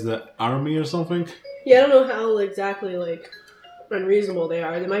integrated as the army or something. Yeah, I don't know how exactly, like, unreasonable they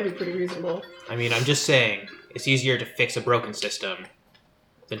are. They might be pretty reasonable. I mean, I'm just saying, it's easier to fix a broken system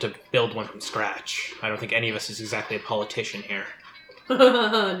than to build one from scratch. I don't think any of us is exactly a politician here.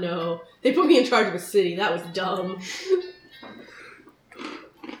 No. They put me in charge of a city. That was dumb.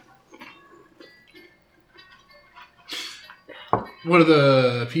 One of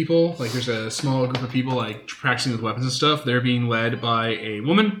the people, like there's a small group of people like practicing with weapons and stuff. They're being led by a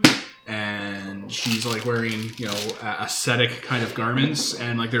woman, and she's like wearing, you know, ascetic kind of garments,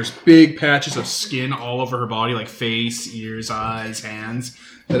 and like there's big patches of skin all over her body, like face, ears, eyes, hands,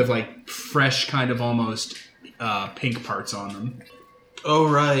 that have like fresh kind of almost pink parts on them. Oh,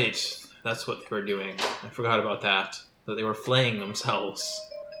 right. That's what they were doing. I forgot about that. That they were flaying themselves.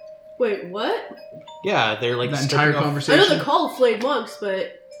 Wait, what? Yeah, they're like That entire stripping off- I conversation. know they're called flayed monks,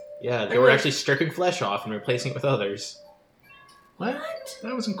 but... Yeah, they were actually stripping flesh off and replacing it with others. What?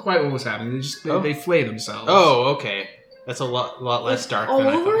 That wasn't quite what was happening. They just Oh. they flay themselves. Oh, okay. That's a lot less dark all than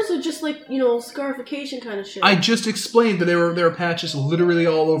I over, thought. so just like, you know, scarification kind of shit. I just explained that there were patches literally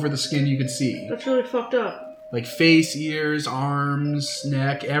all over the skin you could see, That's really fucked up. like face, ears, arms,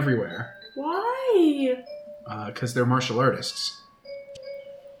 neck, everywhere. Why? Because they're martial artists.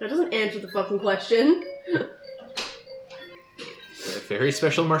 That doesn't answer the fucking question. They're very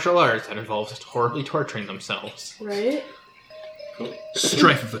special martial arts that involves horribly torturing themselves. Right?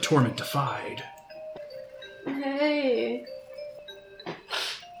 Strife of the Torment defied. Hey.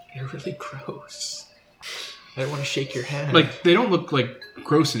 They're really gross. I don't want to shake your hand. Like, they don't look like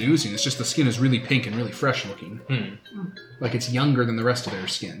gross and oozing. It's just the skin is really pink and really fresh looking. Like it's younger than the rest of their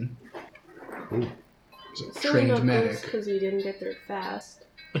skin. Cool. It's a It's only not trained gross medic. because we didn't get there fast.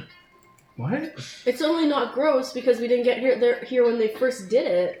 What? It's only not gross because we didn't get here when they first did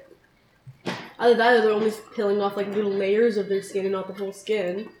it. Either that or they're only peeling off like little layers of their skin and not the whole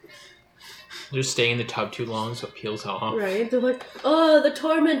skin. They're just staying in the tub too long so it peels off. Right? They're like, oh, the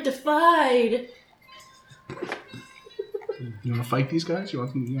torment defied! You want to fight these guys? You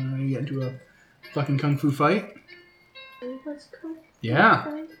want to get into a fucking kung fu fight? Let's go Yeah.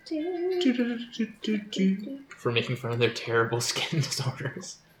 fighting. For making fun of their terrible skin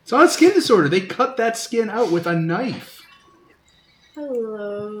disorders. It's not a skin disorder. They cut that skin out with a knife.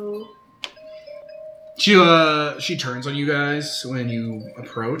 Hello. She turns on you guys when you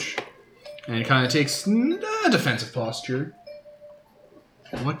approach, and kind of takes a defensive posture.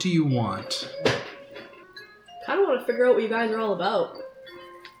 What do you want? Kind of want to figure out what you guys are all about.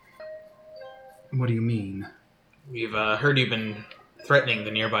 What do you mean? We've heard you've been threatening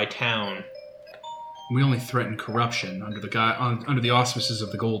the nearby town. We only threaten corruption under the auspices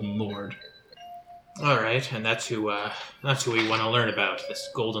of the Golden Lord. All right, and that's who we want to learn about. This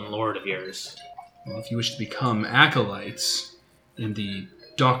Golden Lord of yours. Well, if you wish to become acolytes in the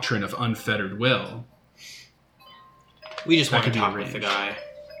doctrine of unfettered will, We just That want to could be talk with the arranged. guy.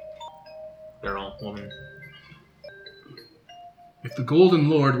 Girl, woman. if the Golden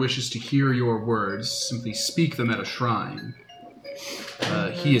Lord wishes to hear your words, simply speak them at a shrine.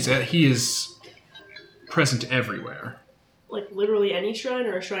 He is present everywhere. Like literally any shrine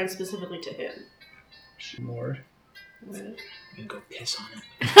or a shrine specifically to him? Lord. You can go piss on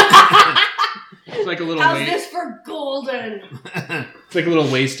it. It's like a little How's way, this for golden? it's like a little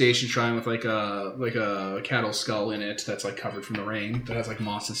way station shrine with like a cattle skull in it that's like covered from the rain that has like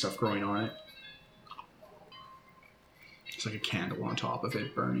moss and stuff growing on it. It's like a candle on top of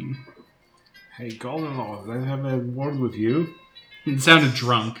it burning. Hey, Golden Lord, can I have a word with you? It sounded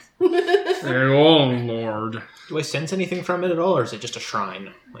drunk. Oh Lord. Do I sense anything from it at all, or is it just a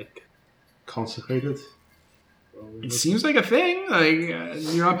shrine? Like, Consecrated? It seems like a thing. Like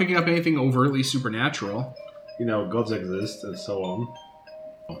you're not picking up anything overtly supernatural. You know, gods exist and so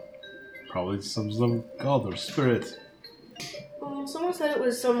on. Probably some god or spirit. Someone said it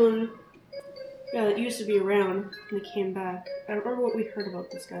was someone Yeah, that used to be around, and they came back. I don't remember what we heard about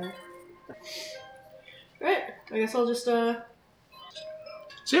this guy. Right, I guess I'll just, So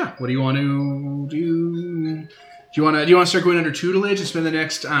yeah, what do you want to do? Do you want to start going under tutelage and spend the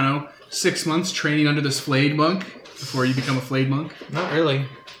next, I don't know, 6 months training under this flayed monk before you become a flayed monk? Not really.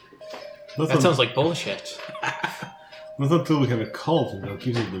 That sounds like bullshit. Not until we have a cult and they'll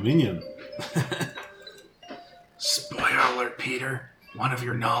give us dominion. Spoiler alert, Peter. One of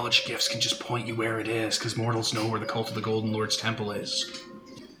your knowledge gifts can just point you where it is, because mortals know where the cult of the Golden Lord's temple is.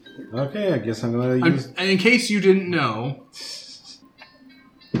 Okay, I guess I'm gonna use... And in case you didn't know...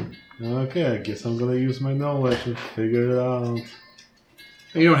 Okay, I guess I'm gonna use my knowledge and figure it out.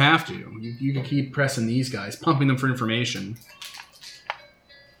 You don't have to. You can keep pressing these guys, pumping them for information.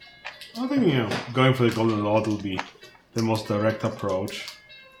 I think, going for the Golden Lord will be the most direct approach.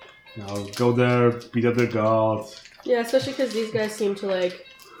 Go there, beat up their god. yeah, especially because these guys seem to, like,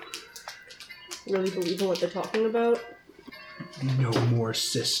 really believe in what they're talking about. No more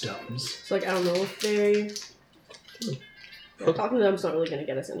systems. So, like, I don't know if talking to them's not really going to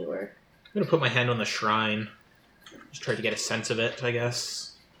get us anywhere. I'm gonna put my hand on the shrine. Just try to get a sense of it, I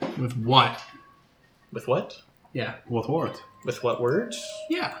guess. With what? With what? Yeah. What word? With what words?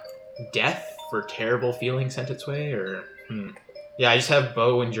 Yeah. Death for terrible feeling sent its way, or yeah, I just have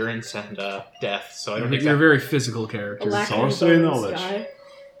bow endurance and death, so I don't You're a very physical character. A lack of sorcery bow in the knowledge. sky.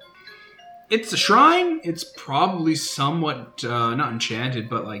 It's a shrine. It's probably somewhat not enchanted,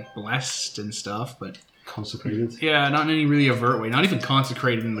 but like blessed and stuff. But Consecrated. yeah, not in any really overt way. Not even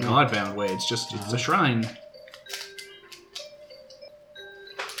consecrated in the godbound way. It's just it's a shrine.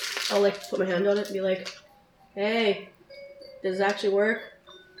 I'll, like, put my hand on it and be like, hey, does this actually work?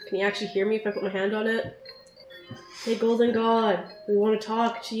 Can you actually hear me if I put my hand on it? Hey, Golden God, we want to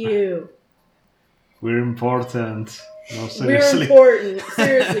talk to you. We're important. No, We're seriously. important.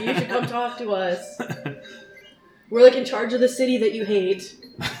 Seriously, you should come talk to us. We're, like, in charge of the city that you hate.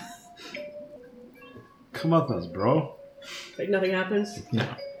 Come at us, bro. Like, nothing happens? No.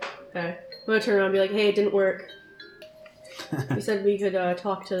 Okay. I'm gonna turn around and be like, hey, it didn't work. You said we could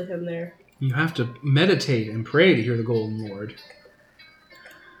talk to him there. You have to meditate and pray to hear the Golden Lord.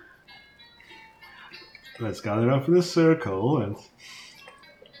 Let's gather up in a circle and...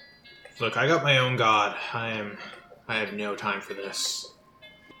 Look, I got my own god. I have no time for this.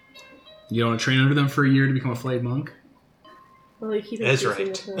 You don't want to train under them for a year to become a flayed monk? Well, you keep That's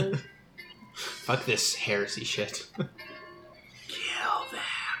increasing right. the time. Fuck this heresy shit. Kill them.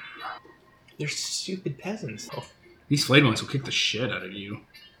 They're stupid peasants. Oh, These flayed monks will kick the shit out of you.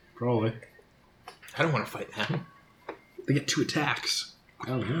 Probably. I don't want to fight them. They get 2 attacks.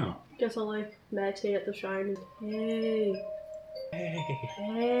 Oh, yeah. Guess I'll, like, meditate at the shrine and, hey, Hey.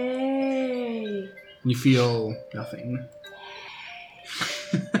 hey. And you feel nothing.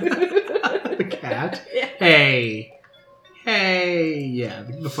 The cat? Yeah. Hey. Hey. Yeah,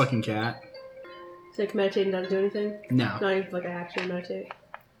 the fucking cat. It's like meditating doesn't do anything. No. Not even like I actually meditate.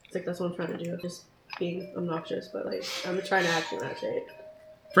 It's like that's what I'm trying to do. Just being obnoxious, but like I'm trying to actually meditate.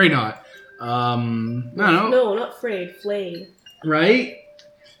 Afraid not. I don't know. No, not afraid. Flayed. Right?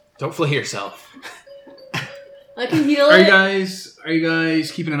 Don't flay yourself. I can heal Are it. you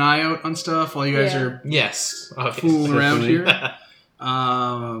guys keeping an eye out on stuff while you guys Yeah. are Yes, fooling around Definitely.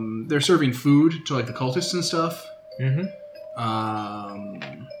 here? They're serving food to like the cultists and stuff. Mm-hmm.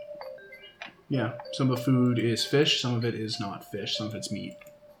 Yeah, some of the food is fish, some of it is not fish, some of it's meat.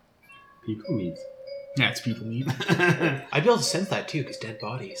 People meet. Yeah, it's people meat. I'd be able to sense that too, because dead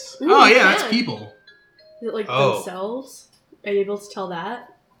bodies. Ooh, Oh you yeah, that's can. people. Is it like Oh. themselves? Are you able to tell that?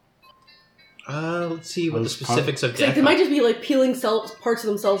 Let's see what the Those specifics of 'Cause, like death they might are. just be like peeling parts of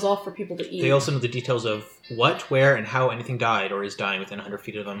themselves off for people to eat. They also know the details of what, where, and how anything died or is dying within 100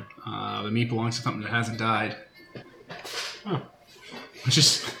 feet of them. The meat belongs to something that hasn't died. Huh. Which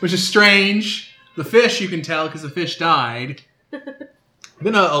is strange. The fish you can tell because the fish died. I'm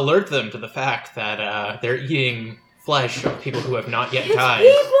gonna alert them to the fact that they're eating flesh of people who have not yet It's died.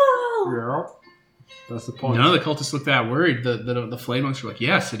 people! Yeah. That's the point. None of the cultists look that worried. The flayed monks are like,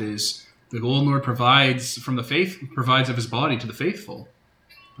 yes, it is. The Golden Lord provides of his body to the faithful.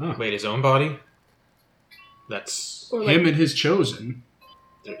 Wait, his own body? That's... Or like, Him and his chosen.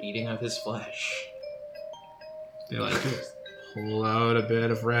 They're eating of his flesh. They like to pull out a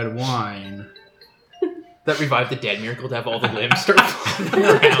bit of red wine. That revived the dead miracle to have all the limbs start floating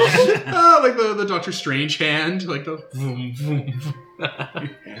around. Like the Doctor Strange hand, like the vroom, vroom, vroom.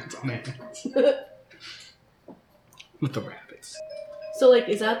 Hands on hands. With the rabbits. so like,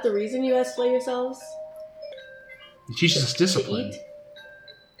 is that the reason you guys slay yourselves? It teaches us To discipline. eat?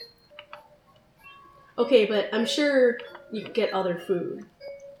 Okay, but I'm sure you could get other food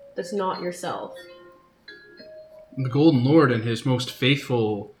that's not yourself? The Golden Lord and his most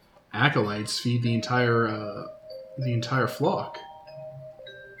faithful acolytes feed the entire flock.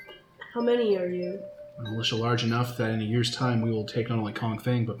 How many are you? A militia large enough that in a year's time we will take not only Kong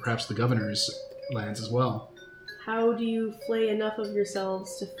Feng, but perhaps the governor's lands as well. How do you flay enough of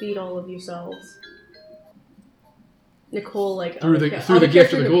yourselves to feed all of yourselves? Nicole, like, Through the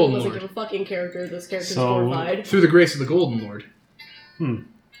gift of the Golden doesn't Lord. give a fucking character. This character's So- horrified. Through the grace of the Golden Lord.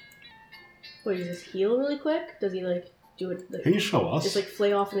 Wait, does this heal really quick? Does he, like, do it, like, Can you show us? just, like,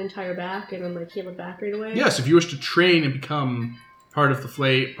 flay off an entire back and then, like, heal it back right away? Yes, if you wish to train and become part of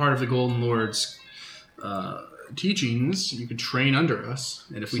the Golden Lord's teachings, you could train under us.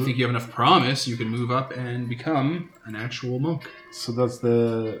 And if we think you have enough promise, you can move up and become an actual monk. So that's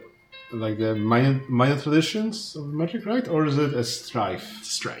the Mayan traditions of magic, right? Or is it a strife? It's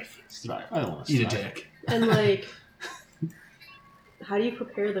strife. Strife. I don't want Eat a strife. dick. And, like, how do you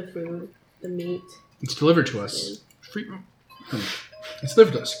prepare the food? The meat? It's delivered to us. Free. It's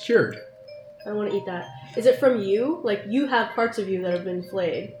delivered to us, cured. I don't want to eat that. Is it from you? Like, you have parts of you that have been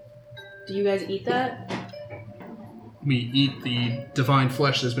flayed. Do you guys eat that? We eat the divine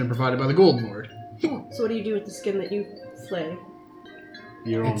flesh that's been provided by the Golden Lord. So what do you do with the skin that you flay?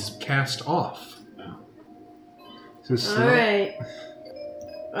 Your own. It's cast off. So it's not-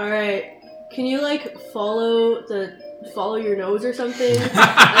 Alright. Can you, like, follow your nose or something? And,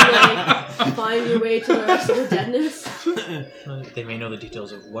 like, find your way to the rest of the deadness? They may know the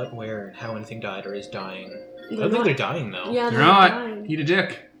details of what, where, and how anything died or is dying. I They're don't think not- they're dying, though. Yeah, You're they're not. dying. Eat a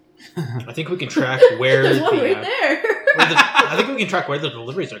dick. I think we can track where There's one the, right there. I think we can track where the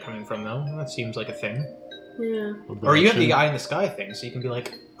deliveries are coming from, though. That seems like a thing. Yeah. Or you have the eye in the sky thing, so you can be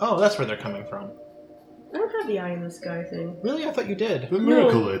like, oh, that's where they're coming from. I don't have the eye in the sky thing. Really? I thought you did. The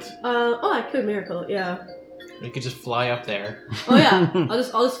miracle it. I could miracle it, yeah. You could just fly up there. Oh yeah, I'll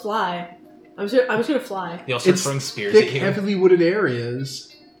just fly. I'm just gonna fly. They all start It's throwing spears Thick, at you. heavily wooded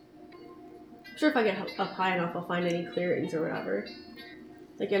areas. I'm sure if I get up high enough, I'll find any clearings or whatever.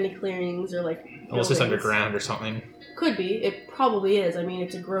 Like any clearings or like. Unless it's buildings. underground or something. Could be. It probably is. I mean,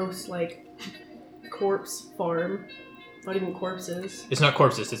 it's a gross like corpse farm. Not even corpses. It's not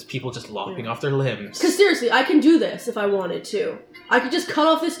corpses, it's people just lopping off their limbs. Because seriously, I can do this if I wanted to. I could just cut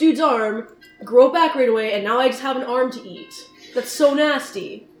off this dude's arm, grow it back right away, and now I just have an arm to eat. That's so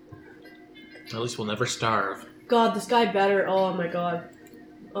nasty. At least we'll never starve. God, this guy better. Oh my god.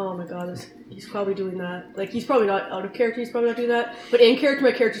 Oh my god, he's probably doing that. Like, he's probably not out of character, he's probably not doing that. But in character,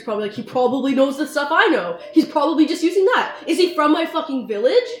 my character's probably like, he probably knows the stuff I know. He's probably just using that. Is he from my fucking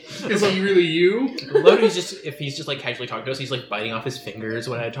village? Is he really you? Lodo's just, if he's just like casually talking to us, he's like biting off his fingers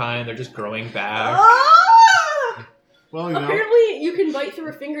one at a time, they're just growing back. Ah! Well, you know. Apparently, you can bite through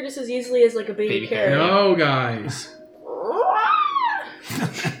a finger just as easily as like a baby Baby carrot. No, guys.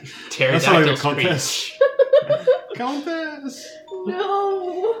 That's not like Pterodactyl a contest. screech. Countess!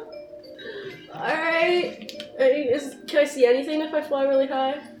 No. Alright. Can I see anything if I fly really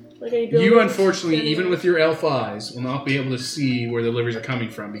high? Like any buildings? You, unfortunately, Any- even with your elf eyes, will not be able to see where the deliveries are coming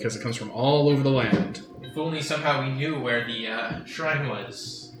from because it comes from all over the land. If only somehow we knew where the shrine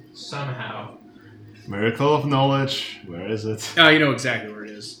was. Somehow. Miracle of knowledge. Where is it? You know exactly where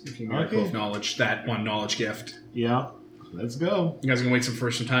it is. If you miracle Okay. of knowledge, that one knowledge gift. Yeah. Let's go. You guys are gonna wait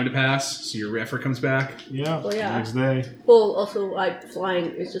for some time to pass, so your effort comes back. Yeah. Well, yeah. Next day. Well, also, flying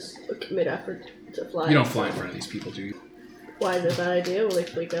is just a commit effort to fly. You don't fly in front of these people, do you? Why is it a bad idea? Will they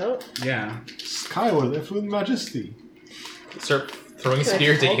freak out? Yeah. Skyward, affluent majesty. Start throwing Can I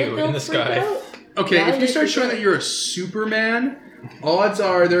spears tell at that you they'll in the freak sky. out? Okay, Why if you would start they showing freak that you're a Superman, odds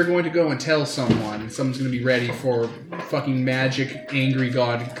are they're going to go and tell someone, and someone's going to be ready for fucking magic, angry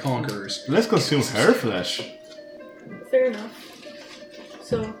god conquerors. Let's consume her flesh. out? Fair enough.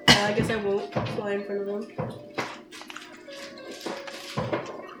 So, I guess I won't fly in front of them.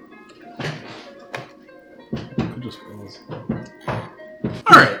 Could just pause.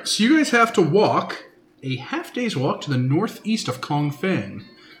 Alright, so you guys have to walk a half day's walk to the northeast of Kong Feng.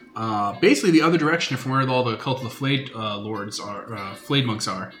 Basically the other direction from where all the Cult of the Flayed Lords are, Flayed Monks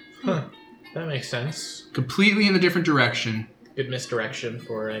are. Huh. That makes sense. Completely in a different direction. Good misdirection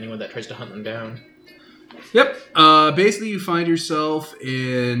for anyone that tries to hunt them down. Yep. Basically, you find yourself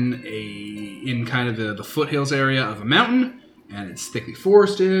in kind of the foothills area of a mountain, and it's thickly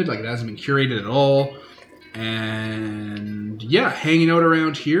forested, like it hasn't been curated at all. And yeah, hanging out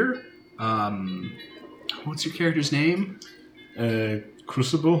around here. What's your character's name?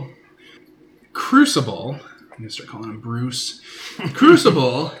 Crucible. Crucible. I'm gonna start calling him Bruce.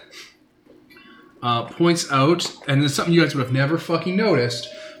 Crucible points out, and it's something you guys would have never fucking noticed,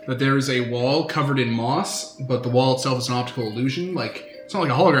 that there is a wall covered in moss, but the wall itself is an optical illusion. Like, it's not like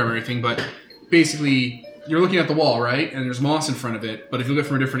a hologram or anything, but basically you're looking at the wall, right? And there's moss in front of it, but if you look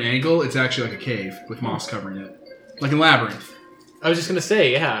from a different angle, it's actually like a cave with moss covering it. Like a labyrinth. I was just gonna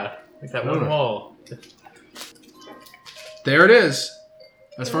say, yeah, like that one wall. There it is.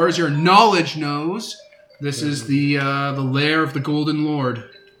 As far as your knowledge knows, this is the lair of the Golden Lord.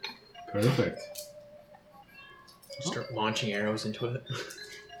 Perfect. Start launching arrows into it.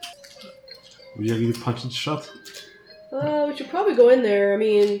 Would you like to punch it shut? We should probably go in there. I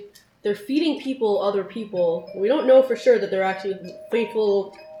mean, they're feeding people other people. We don't know for sure that they're actually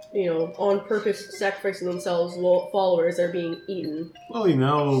faithful, on purpose sacrificing themselves followers that are being eaten. Well, you can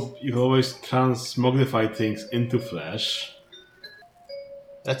always transmogrify things into flesh.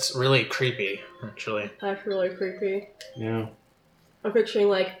 That's really creepy, actually. That's really creepy. Yeah. I'm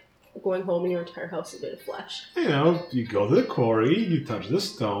picturing, going home and your entire house is made of flesh. You go to the quarry, you touch the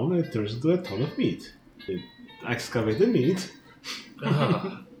stone, and it turns into a ton of meat. You excavate the meat.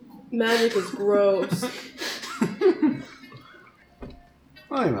 Magic is gross.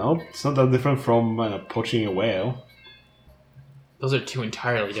 It's not that different from poaching a whale. Those are two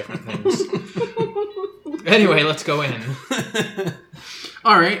entirely different things. Anyway, let's go in.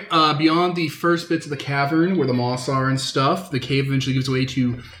 Alright, beyond the first bits of the cavern where the moss are and stuff, the cave eventually gives way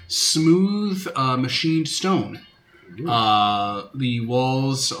to smooth, machined stone. The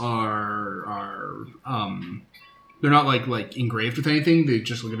walls are they're not like engraved with anything, they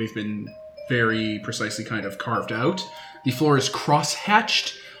just look like they've been very precisely kind of carved out. The floor is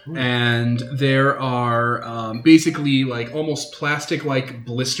cross-hatched, and there are basically almost plastic-like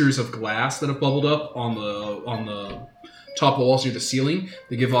blisters of glass that have bubbled up on the top of the walls near the ceiling.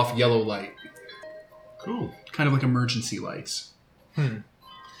 They give off yellow light. Cool. Kind of like emergency lights.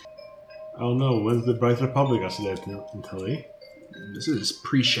 Oh no, when's the Bright Republic oscillated until eh? This is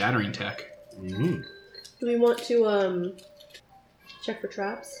pre-shattering tech. Mm-hmm. Do we want to check for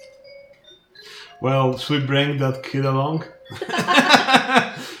traps? Well, should we bring that kid along?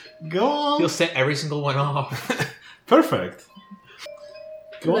 Go on. He'll set every single one off. Perfect.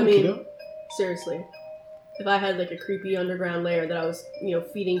 Go on, kiddo. Seriously. If I had a creepy underground lair that I was,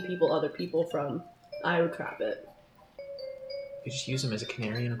 feeding people other people from, I would trap it. You just use him as a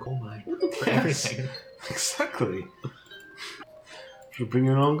canary in a coal mine for Yes. everything. Exactly. Should bring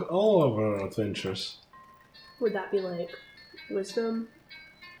along all of our adventures. Would that be wisdom?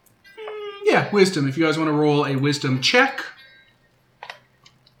 Yeah, wisdom. If you guys want to roll a wisdom check.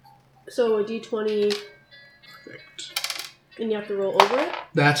 So a d20, Perfect. and you have to roll over it?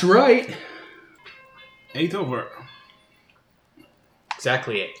 That's right. 8 over.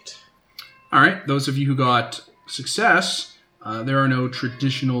 Exactly 8. Alright, those of you who got success, there are no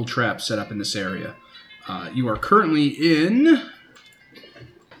traditional traps set up in this area. You are currently in...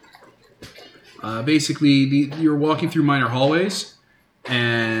 you're walking through minor hallways,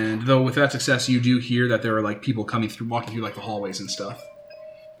 and though with that success you do hear that there are people walking through the hallways and stuff.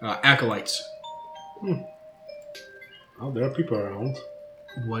 Acolytes. Oh, there are people around.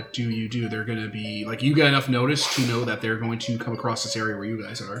 What do you do? They're going to be... you got enough notice to know that they're going to come across this area where you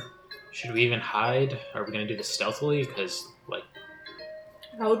guys are. Should we even hide? Are we going to do this stealthily? Because,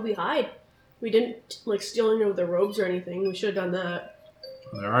 How would we hide? We didn't, steal any of their robes or anything. We should have done that.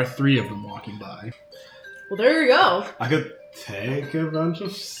 Well, there are 3 of them walking by. Well, there you go. I could take a bunch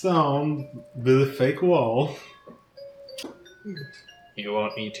of stone, build a fake wall. you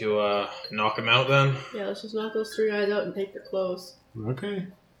want me to knock him out then? Yeah, let's just knock those 3 guys out and take their clothes. Okay.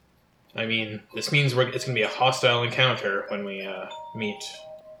 I mean, this means it's going to be a hostile encounter when we meet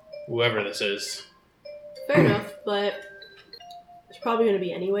whoever this is. Fair enough, but it's probably going to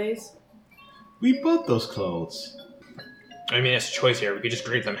be anyways. We bought those clothes. I mean, it's a choice here. We could just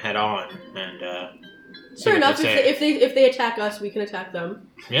greet them head on and see Fair what enough. they say. If they attack us, we can attack them.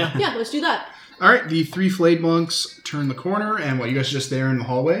 Yeah. Yeah, let's do that. Alright, the 3 flayed monks turn the corner, and you guys are just there in the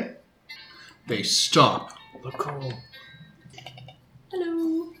hallway? They stop. Look cool.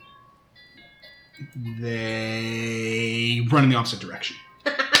 Hello. They run in the opposite direction.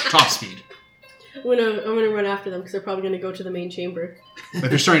 Top speed. I'm gonna run after them because they're probably gonna go to the main chamber.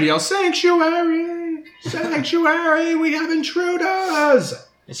 They're starting to yell, "Sanctuary! Sanctuary! We have intruders!"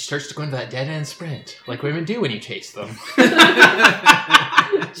 It starts to go into that dead-end sprint, like women do when you chase them.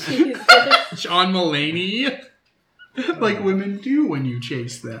 Jesus. John Mulaney. Like women do when you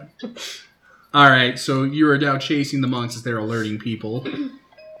chase them. Alright, so you are now chasing the monks as they're alerting people.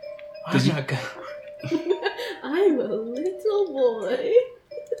 I'm not gonna... I'm a little boy.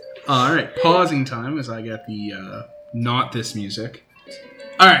 Alright, pausing time as I get the, not this music.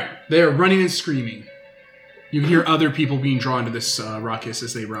 Alright, they are running and screaming. You can hear other people being drawn to this ruckus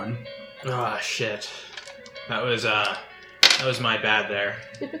as they run. Ah, shit. That was That was my bad there.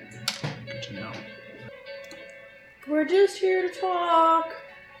 Good to know. We're just here to talk.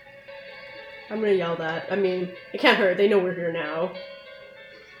 I'm gonna yell that. I mean, it can't hurt. They know we're here now.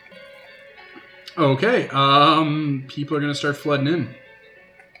 Okay, people are gonna start flooding in.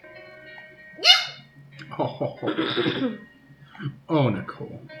 Oh,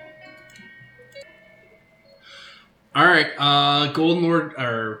 Nicole. Alright, Golden Lord,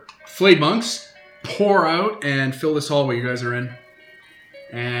 or Flayed Monks, pour out and fill this hallway you guys are in.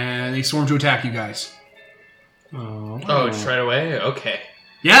 And they swarm to attack you guys. Oh, it's right away? Okay.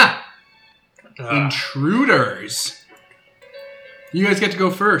 Yeah! Ah. Intruders! You guys get to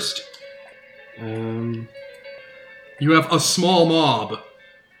go first. Um, You have a small mob.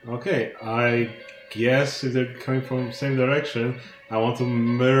 okay, I guess if they're coming from the same direction, I want to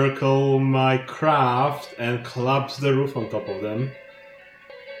miracle my craft and collapse the roof on top of them.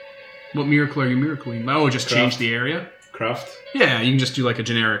 What miracle are you miracling? Oh, just Craft. change the area? Craft? Yeah, you can just do like a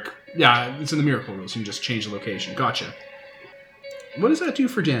generic... Yeah, it's in the miracle rules. You can just change the location. Gotcha. What does that do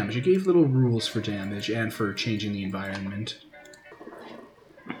for damage? It gave little rules for damage and for changing the environment.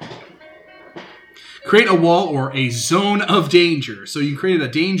 Create a wall or a zone of danger. So you created a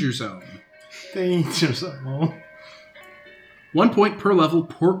danger zone. Danger zone. 1 point per level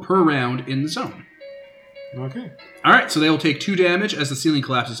per round in the zone. Okay. Alright, so they will take 2 damage as the ceiling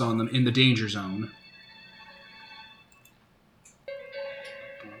collapses on them in the danger zone.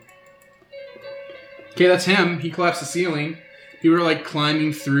 Okay, that's him. He collapsed the ceiling. People are like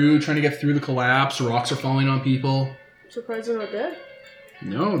climbing through, trying to get through the collapse. Rocks are falling on people. Surprised they're not dead.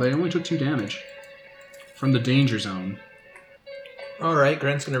 No, they only took 2 damage from the danger zone. Alright,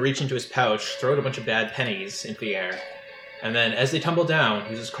 Grant's gonna reach into his pouch, throw out a bunch of bad pennies into the air, and then as they tumble down,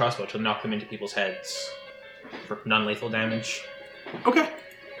 use his crossbow to knock them into people's heads for non-lethal damage. Okay.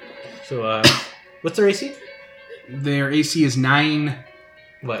 So, what's their AC? Their AC is 9.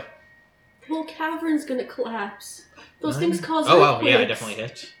 What? The whole cavern's gonna collapse. Those 9? things cause Oh, wow, earthquakes. yeah, I definitely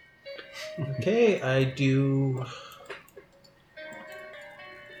hit. Okay, I do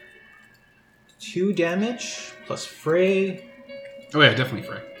 2 damage plus fray, Oh yeah, definitely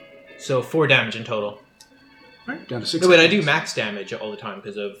Frey. so 4 damage in total. Alright, down to 6. No, wait, I do max damage all the time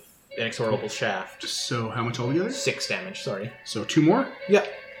because of Inexorable Shaft. So how much altogether? 6 damage, sorry. So 2 more? Yeah.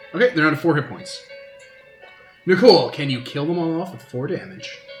 Okay, they're down to 4 hit points. Nicole, can you kill them all off with 4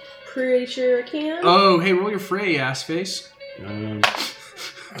 damage? Pretty sure I can. Oh, hey, roll your Frey, ass face.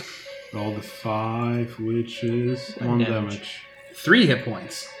 Roll the 5, which is 1 damage. damage. 3 hit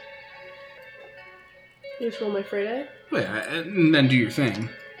points. You just roll my Frey die. Oh, yeah, and then do your thing.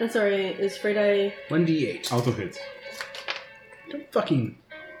 I'm sorry, is Frey die 1d8. Auto hit. Don't fucking...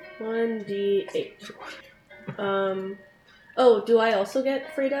 1d8? Oh, do I also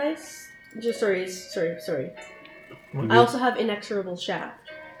get Frey dice? Just sorry. I also have Inexorable Shaft.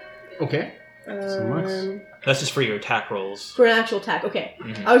 Okay. max. That's just for your attack rolls. For an actual attack, okay.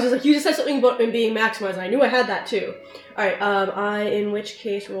 Mhm. I was just like, you just said something about him being maximized, and I knew I had that too. Alright, I, in which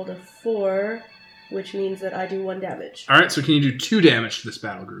case, rolled a 4, which means that I do 1 damage. Alright, so can you do 2 damage to this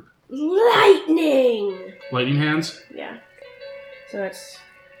battle group? Lightning! Lightning hands? Yeah. So that's...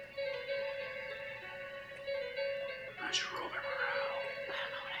 How'd you roll their I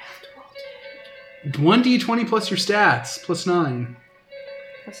don't know what I have to roll to. morale? 1d20 plus your stats, plus 9.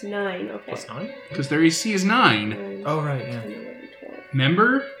 That's 9, okay. Plus 9? Because their AC is 9. 9, Oh, right, yeah. 10, 11, 12.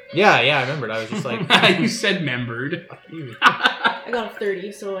 Member? Yeah, I remembered. I was just like, You said membered. I got a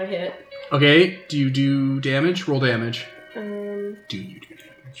 30, so I hit. Okay, do you do damage? Roll damage. Do you do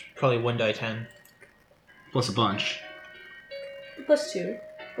damage? probably 1 die 10. Plus a bunch. Plus 2.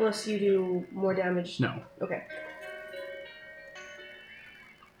 Unless you do more damage. No. Okay.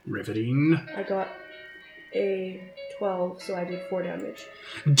 Riveting. I got a 12, so I did 4 damage.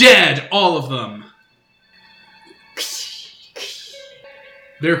 Dead! All of them!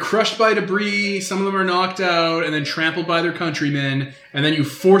 They're crushed by debris, some of them are knocked out, and then trampled by their countrymen, and then you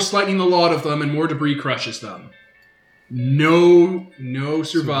force lightning the lot of them, and more debris crushes them. No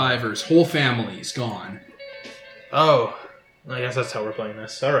survivors. Whole families gone. Oh, I guess that's how we're playing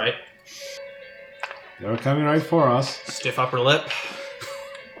this. Alright. They're coming right for us. Stiff upper lip.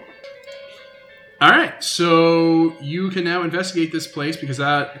 Alright, so you can now investigate this place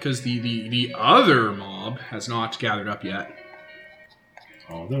because the other mob has not gathered up yet.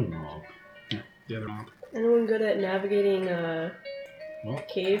 Oh, they're mob. The other mob. Anyone good at navigating Well,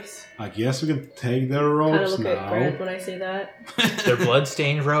 caves? I guess we can take their Kind of ropes look at Grant now. when I say that. Their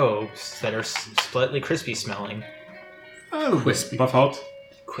blood-stained robes that are slightly crispy smelling. Oh, Crispy. Buff out.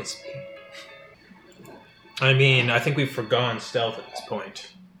 Crispy. I mean, I think we've forgone stealth at this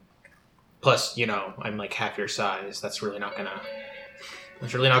point. Plus, you know, I'm like half your size. That's really not gonna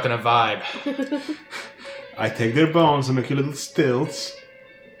vibe. I take their bones and make you little stilts.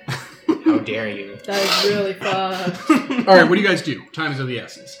 How dare you? That is really fucked. All right, what do you guys do? Time is of the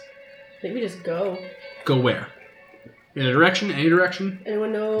essence. I think we just go. Go where? In a direction? Any direction?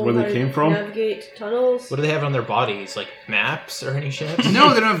 Anyone know Where how they to came from? navigate tunnels? What do they have on their bodies? Like maps or any shit?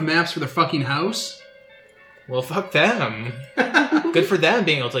 No, they don't have maps for their fucking house. Well, fuck them. Good for them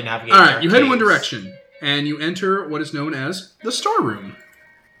being able to navigate. All right, you head in one caves. direction, and you enter what is known as the storeroom.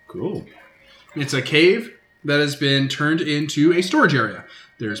 Cool. It's a cave that has been turned into a storage area.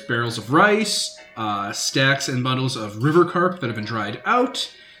 There's barrels of rice, stacks and bundles of river carp that have been dried out,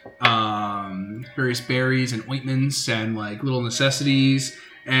 various berries and ointments and like little necessities,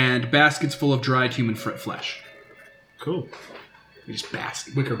 and baskets full of dried human flesh. Cool.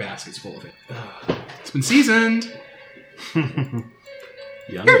 Just wicker baskets full of it. Ugh. It's been seasoned. Yummy.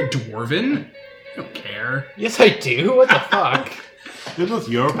 You're dwarven. I don't care. Yes, I do. What the fuck? They're not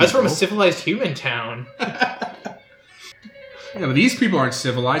your That's from a people. civilized human town. Yeah, but these people aren't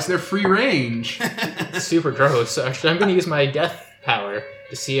civilized. They're free range. It's super gross. Actually, I'm going to use my death power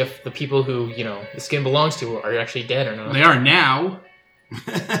to see if the people who, you know, the skin belongs to are actually dead or not. They are now.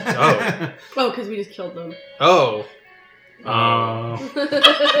 Oh. Oh, because we just killed them. Oh. Oh,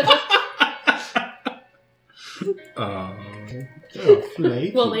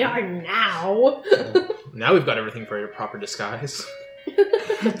 flaky. Well, they are now. Now we've got everything for a proper disguise.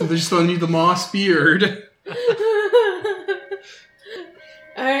 They just don't need the moss beard.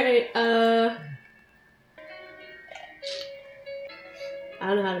 Alright, I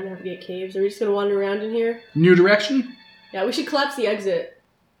don't know how to navigate caves. Are we just gonna wander around in here? New direction? Yeah, we should collapse the exit.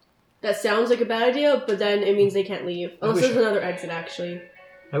 That sounds like a bad idea, but then it means they can't leave. Unless wish- there's another exit, actually.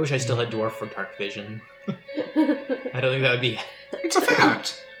 I wish I still had dwarf for dark vision. I don't think that would be... It's a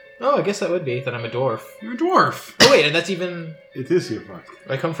fact. Oh, I guess that would be, that I'm a dwarf. You're a dwarf. Oh wait, and that's even... It is your fact.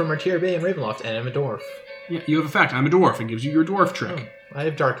 I come from Martyr Bay in Ravenloft, and I'm a dwarf. Yeah, you have a fact. I'm a dwarf. It gives you your dwarf trick. Oh, I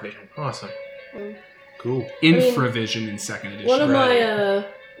have dark vision. Awesome. Cool. Infravision in second edition. One of Right.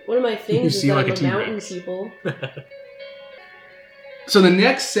 my things is see that like I'm a a T-Rex. mountain people. So the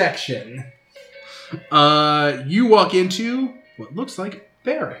next section, you walk into what looks like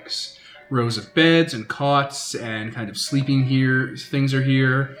barracks. Rows of beds and cots and kind of sleeping here things are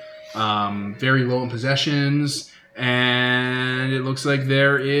here. Very low in possessions. And it looks like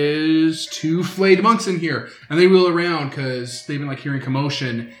there is 2 flayed monks in here. And they wheel around because they've been like hearing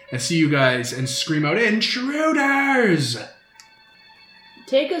commotion and see you guys and scream out, "Intruders!"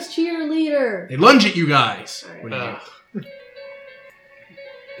 Take us to your leader. They lunge at you guys. Alright. What do you do? Ugh.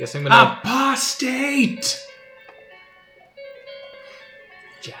 Guess I'm gonna... Apostate!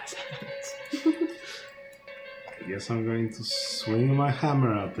 Jazz hands. I guess I'm going to swing my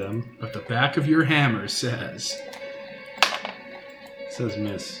hammer at them. But the back of your hammer says, It says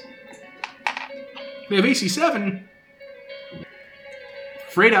miss. they have AC 7.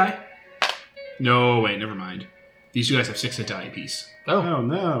 Afraid I. No, wait, never mind. These 2 guys have 6 hit die apiece. Oh. Oh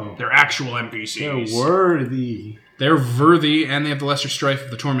no. They're actual NPCs. They're worthy. They're worthy, and they have the lesser strife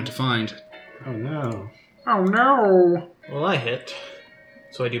of the torment to find. Oh no. Oh no! Well, I hit.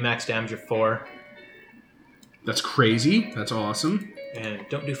 So I do max damage of 4. That's crazy. That's awesome. And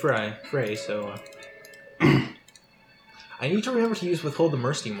don't do Fray, so... I need to remember to use Withhold the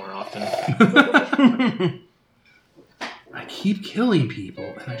Mercy more often. I keep killing people,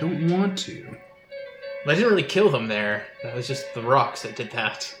 and I don't want to. I didn't really kill them there. That was just the rocks that did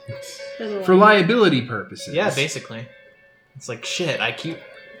that. Doesn't For like liability purposes. Yeah, basically. It's like, shit,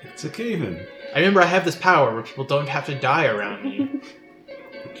 It's a cave-in. I remember I have this power where people don't have to die around me.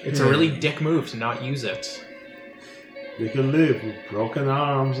 It's a really dick move to not use it. They can live with broken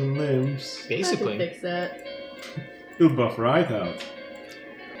arms and limbs. I can Basically. fix that. He'll buff right out.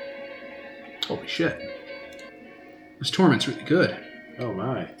 Holy shit. This torment's really good. Oh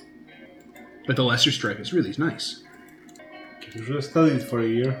my. But the lesser strike is really nice. You should have studied for a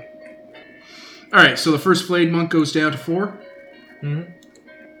year. Alright, so the first flayed monk goes down to 4.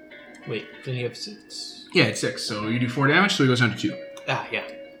 Mm-hmm. Wait, didn't he have 6? Yeah, it's 6, so you do 4 damage, so he goes down to 2. Ah, yeah.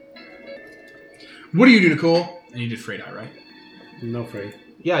 What do you do, Nicole? And you did Frey die, right? No fray.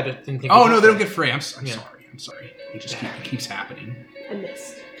 Yeah, I didn't think... Oh, of no, that. they don't get Frey. I'm Yeah. sorry. I'm sorry. It keeps happening. I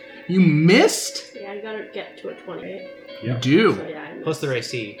missed. You missed? Yeah, you gotta get to a 20, right? You do. So yeah, I missed. Plus their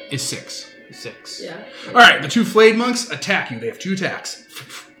AC Is 6. is 6. Yeah. Alright, the 2 flayed monks attack you. They have 2 attacks.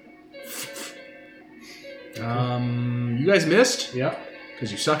 You guys missed? Yep.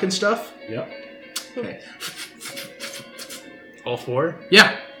 Because you suck and stuff? Yep. Okay. All 4?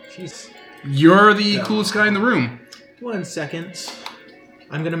 Yeah. Jeez. You're the coolest guy in the room. 1 second.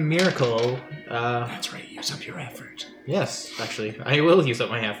 I'm gonna miracle. That's right. Use up your effort. Yes, actually, I will use up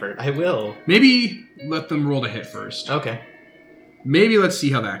my effort. I will. Maybe let them roll to hit first. Okay. Maybe let's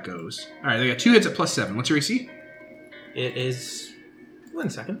see how that goes. All right, they got 2 hits at +7. What's your AC? It is. 1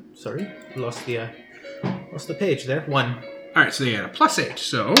 second. Sorry, lost the page there. 1. All right, so they had a +8.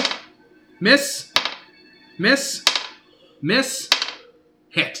 So miss, miss, miss,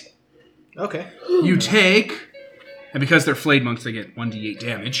 hit. Okay. You take, and because they're flayed monks, they get 1d8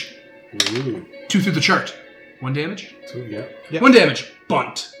 damage. Ooh. 2 through the chart. 1 damage. 2, yeah. Yep. 1 damage.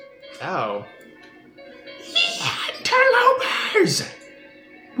 Bunt. Ow. Interlopers!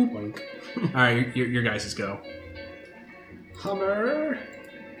 Boink. All right, your guys' go. Hammer.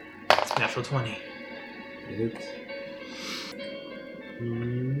 It's natural 20. Hit.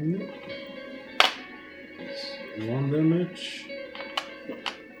 Mm. 1 damage.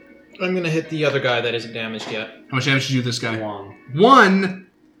 I'm gonna hit the other guy that isn't damaged yet. How much damage did you do to this guy? 1. 1.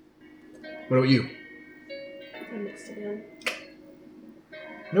 What about you? I mixed again.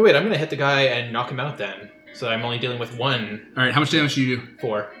 No, wait, I'm gonna hit the guy and knock him out then. So I'm only dealing with 1, All right, how much damage do you do?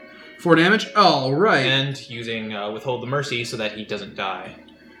 4. 4 damage? All right. And using Withhold the Mercy so that he doesn't die.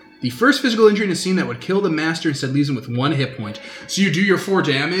 The first physical injury in a scene that would kill the master instead leaves him with 1 hit point. So you do your 4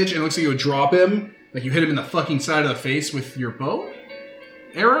 damage, and it looks like you would drop him. Like you hit him in the fucking side of the face with your bow?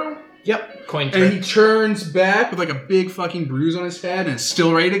 Arrow? Yep, coin And trick. he turns back with like a big fucking bruise on his head and is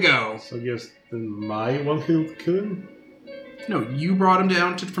still ready to go. So I guess then my 1 kill him? No, you brought him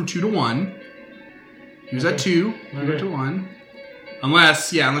down from 2 to 1. He was at 2. You went Okay. to 1.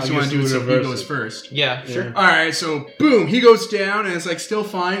 Unless you I want to guess do it we so he reverse goes it. first. Yeah, sure. Yeah. Alright, so boom, he goes down and it's like still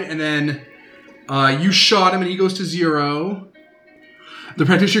fine, and then you shot him and he goes to 0. The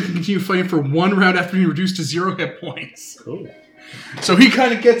practitioner can continue fighting for 1 round after being reduced to 0 hit points. Cool. So he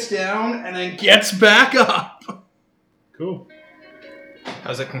kind of gets down and then gets back up. Cool.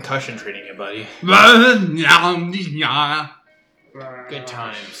 How's that concussion treating you, buddy? Good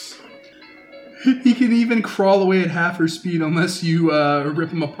times. He can even crawl away at half her speed unless you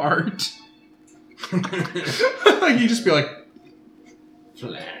rip him apart. Like you just be like,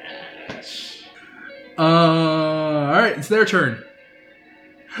 Flash. alright, it's their turn.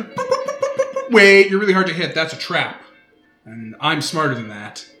 Wait, you're really hard to hit. That's a trap. And I'm smarter than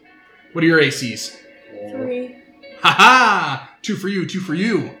that. What are your ACs? 3. Haha! 2 for you, 2 for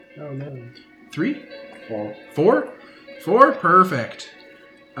you. Oh no. 3? 4. 4? 4? Perfect.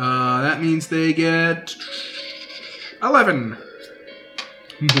 That means they get 11.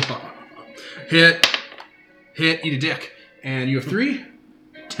 Hit. Hit. Eat a dick. And you have 3.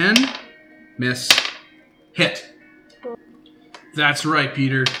 10. Miss. Hit. That's right,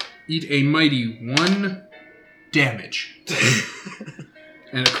 Peter. Eat a mighty 1 damage.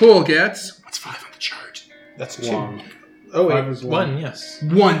 And Nicole gets... What's 5 on the chart? That's 2. 1. Oh, wait. 5 is 1. 1, yes.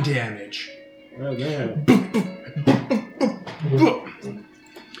 1 damage. Oh damn.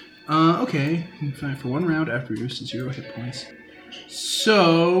 Okay. Fine for 1 round after reduced to 0 hit points.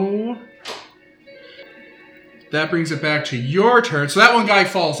 So... that brings it back to your turn. So that one guy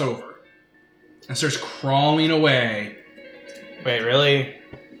falls over. And starts crawling away. Wait, really?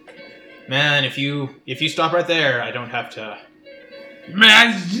 Man, if you stop right there, I don't have to...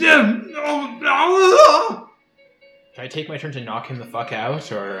 Man, Can I take my turn to knock him the fuck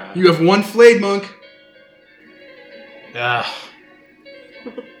out, or... you have 1 flayed monk. I'll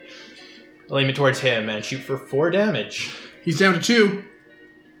aim it towards him and shoot for 4 damage. He's down to 2.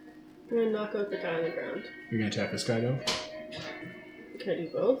 I'm gonna knock out the guy on the ground. You're gonna attack this guy though? Can I do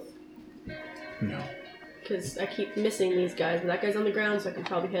both? No. Because I keep missing these guys, but that guy's on the ground, so I can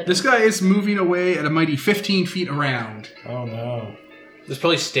probably hit This him. guy is moving away at a mighty 15 feet around. Oh no. There's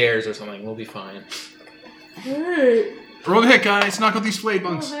probably stairs or something. We'll be fine. Alright. Roll the hit, guys. Knock out these flayed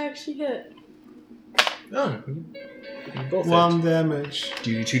monks. Oh, I actually hit. Oh, you both 1 hit. damage.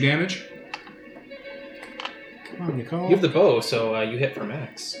 Do you do 2 damage? Come on, Nicole. You have the bow, so you hit for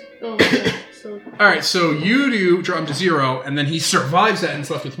max. Oh, okay. So, Alright, so you do drop him to 0, and then he survives that and is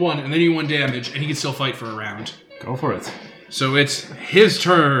left with 1, and then you 1 damage, and he can still fight for a round. Go for it. So it's his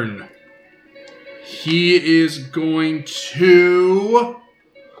turn. He is going to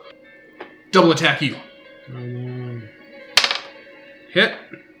double attack you. Oh no. Hit.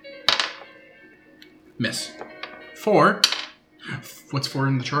 Miss. 4. What's 4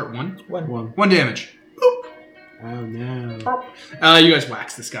 in the chart? 1? 1. 1 damage. Oh no. You guys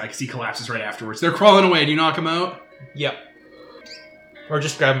wax this guy because he collapses right afterwards. They're crawling away. Do you knock him out? Yep. Or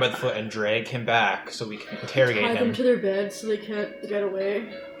just grab him by the foot and drag him back so we can interrogate tie them him. to their bed so they can't get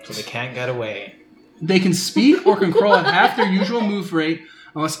away. So they can't get away. They can speak or can crawl at half their usual move rate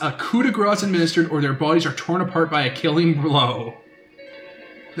unless a coup de grace is administered or their bodies are torn apart by a killing blow.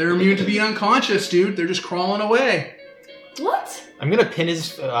 They're immune to being unconscious, dude. They're just crawling away. What? I'm gonna pin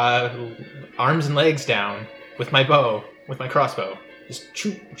his arms and legs down with my bow, with my crossbow. Just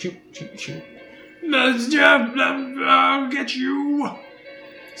shoot, shoot, shoot, shoot. I'll get you.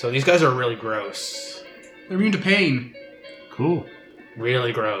 So these guys are really gross. They're immune to pain. Cool.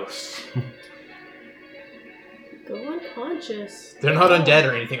 Really gross. Go unconscious. They're not undead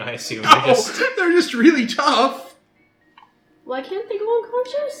or anything, I assume. They're just really tough. Why can't they go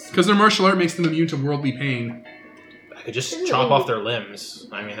unconscious? Because their martial art makes them immune to worldly pain. I could just chop off their limbs.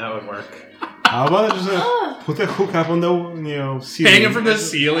 I mean, that would work. How about I just put a hook up on the, ceiling? Hang them from the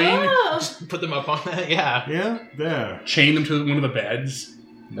ceiling. Just put them up on that, yeah. Yeah, there. Chain them to one of the beds.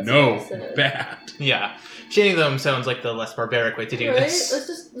 That's No, what I said. bad. Yeah. Chaining them sounds like the less barbaric way to do Right? this.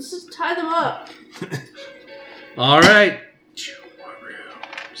 Let's just tie them up. All right. 2 more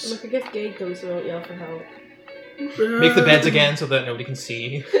And like, I guess Gage comes out, yell for help. rooms. Make the beds again so that nobody can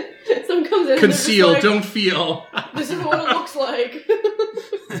see. Someone comes in. Conceal, And they're don't feel. just like, this is what it looks like.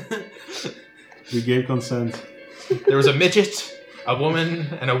 We gave consent. There was a midget, a woman,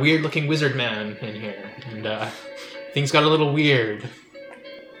 and a weird-looking wizard man in here. And things got a little weird.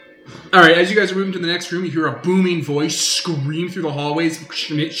 All right, as you guys are moving to the next room, you hear a booming voice scream through the hallways,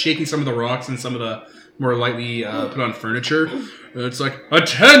 shaking some of the rocks and some of the more lightly put on furniture. It's like,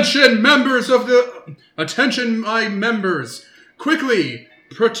 attention, my members! Quickly,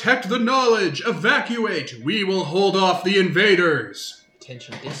 protect the knowledge, evacuate! We will hold off the invaders!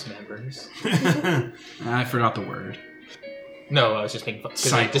 Attention dismembers. I forgot the word. No, I was just making fun.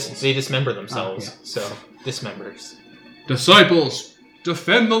 Because they dismember themselves. So, dismembers. Disciples,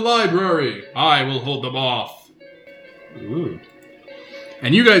 defend the library! I will hold them off. Ooh.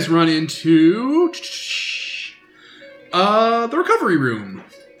 And you guys run into the recovery room.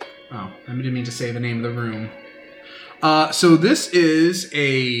 Oh, I didn't mean to say the name of the room. So this is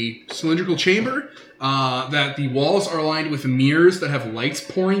a cylindrical chamber that the walls are lined with mirrors that have lights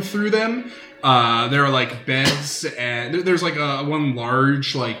pouring through them. There are like beds, and there's like one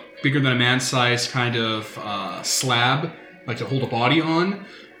large, like bigger than a man's size kind of slab, like to hold a body on.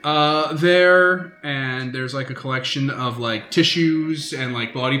 There, and there's like a collection of like tissues and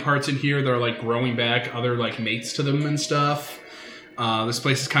like body parts in here that are like growing back other like mates to them and stuff. This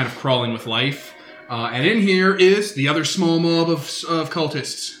place is kind of crawling with life. And in here is the other small mob of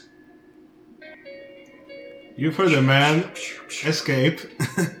cultists. You've heard a man escape.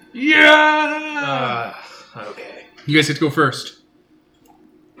 Yeah! Okay. You guys get to go first.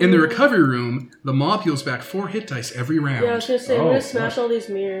 In the recovery room, the mob heals back 4 hit dice every round. Yeah, I was gonna say, I'm Oh, gonna smash all these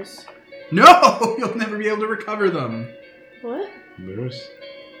mirrors. No! You'll never be able to recover them. What? Mirrors.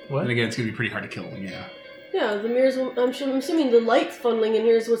 What? And again, it's going to be pretty hard to kill them, yeah. Yeah, the mirrors, I'm assuming the light funneling in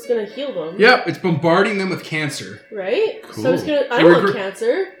here is what's gonna heal them. Yep, it's bombarding them with cancer. Right? Cool. So it's gonna, I They don't were want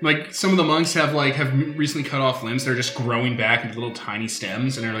cancer. Like, some of the monks have recently cut off limbs. They're just growing back into little tiny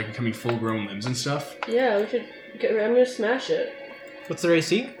stems, and they're like becoming full-grown limbs and stuff. Yeah, I'm gonna smash it. What's their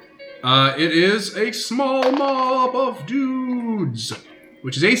AC? It is a small mob of dudes,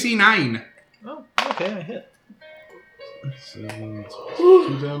 which is AC 9. Oh, okay, I hit. 7,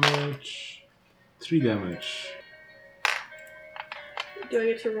 2 damage, 3 damage. Do I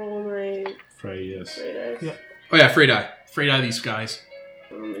get to roll my Frey, yes. ray dice? Yeah. Oh yeah, Frey die. Frey die these guys.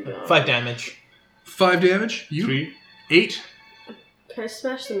 Oh my god. 5 damage. 5 damage. You? 3. 8. Can I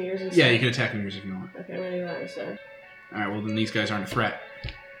smash the mirrors instead? Yeah, you can attack mirrors if you want. Okay, I'm gonna do that instead. Alright, well then these guys aren't a threat.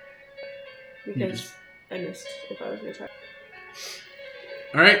 Because I missed if I was gonna try.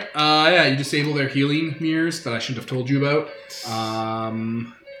 Alright, yeah, you disable their healing mirrors that I shouldn't have told you about.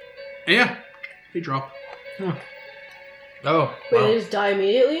 And yeah, they drop. Oh, Wait, wow. they just die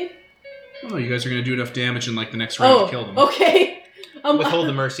immediately? Oh, you guys are going to do enough damage in like the next round Oh, to kill them. okay. Withhold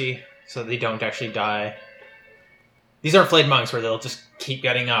the mercy so they don't actually die. These aren't flayed monks where they'll just keep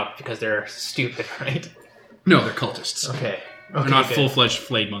getting up because they're stupid, right? No, they're cultists. Okay. They're not good. full-fledged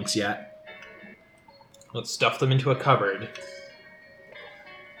flayed monks yet. Let's stuff them into a cupboard.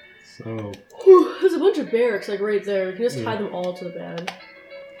 So, Whew, there's a bunch of barracks like right there. We can just tie Yeah. them all to the bed.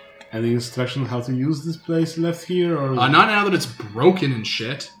 any instruction how to use this place left here, or Not now that it's broken and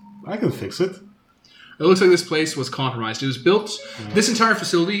shit. I can fix it. It looks like this place was compromised. It was built. This entire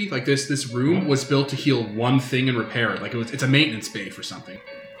facility, like this room, was built to heal one thing and repair it. Like it's a maintenance bay for something.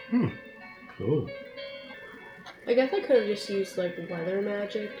 Cool. I guess I could have just used like weather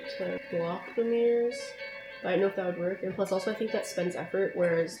magic to block the mirrors. But I don't know if that would work. And plus, also I think that spends effort,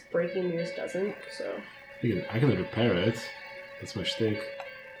 whereas breaking mirrors doesn't. So I can repair it. That's my shtick.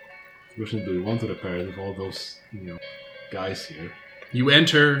 The question is, do we want to repair it with all those, guys here? You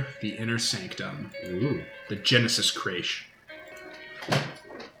enter the inner sanctum, Ooh. the Genesis Crèche.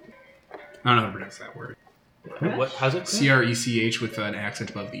 I don't know how to pronounce that word. What? How's it? CRECH with an accent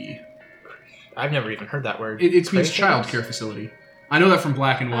above the E. I've never even heard that word. It means Creche? child care facility. I know that from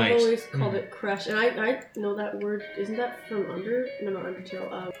Black and White. I've always called it crush, and I know that word. Isn't that from Under? No, not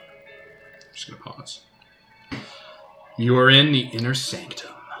Undertale. I'm just gonna pause. You are in the inner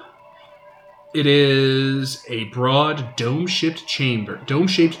sanctum. It is a broad dome-shaped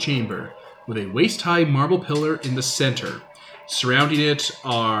chamber with a waist-high marble pillar in the center. Surrounding it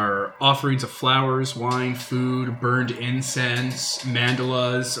are offerings of flowers, wine, food, burned incense,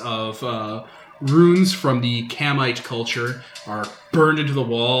 mandalas of runes from the Kamite culture are burned into the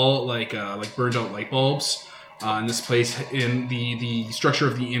wall like burned out light bulbs. In this place, in the structure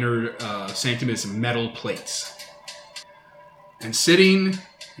of the inner sanctum is metal plates. And sitting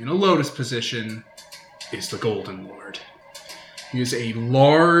in a lotus position is the Golden Lord. He is a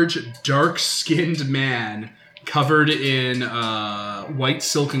large, dark-skinned man covered in white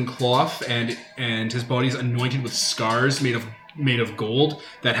silken cloth, and his body is anointed with scars made of gold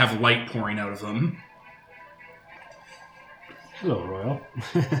that have light pouring out of them. Hello, Royal.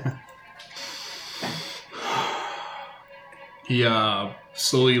 He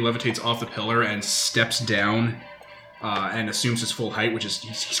slowly levitates off the pillar and steps down and assumes his full height, which is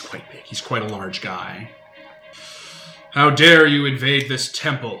he's quite big. He's quite a large guy. How dare you invade this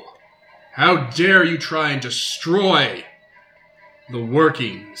temple? How dare you try and destroy the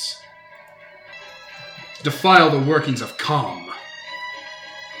workings? Defile the workings of Kham.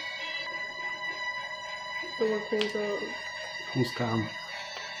 The workings of... Who's calm?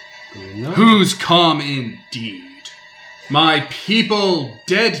 Do we know? Who's Kham indeed? My people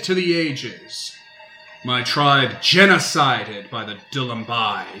dead to the ages. My tribe genocided by the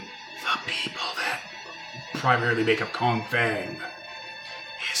Dulambai. The people that primarily make up Kong Fang.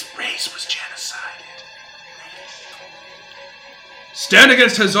 His race was genocided. Stand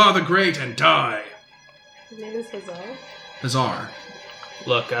against Hazar the Great and die. His name is Hazar? Hazar.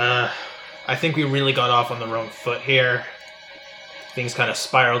 Look, I think we really got off on the wrong foot here. Things kind of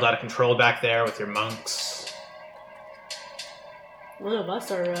spiraled out of control back there with your monks. One of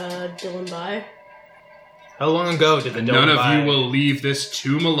us are Dylan. How long ago did the None of Dylan you will leave this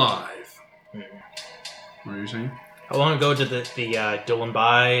tomb alive. What are you saying? How long ago did the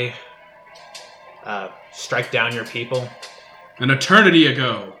Dulambai strike down your people? An eternity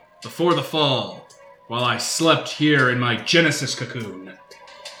ago, before the fall, while I slept here in my Genesis cocoon.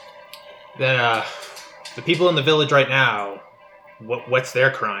 Then, the people in the village right now, what's their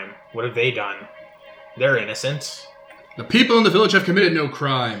crime? What have they done? They're innocent. The people in the village have committed no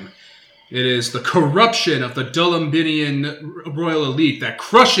crime. It is the corruption of the Dulambinian royal elite that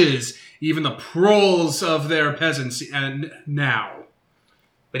crushes even the proles of their peasants and now.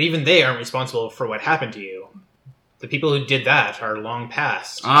 But even they aren't responsible for what happened to you. The people who did that are long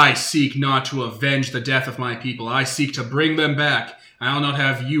past. I seek not to avenge the death of my people. I seek to bring them back. I'll not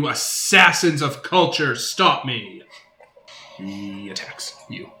have you assassins of culture stop me. He attacks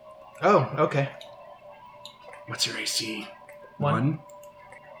you. Oh, okay. What's your AC? 1.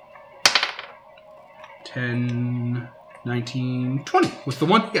 10, 19, 20. With the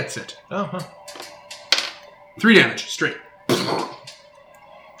 1, he gets it. Oh, huh. 3 damage, straight.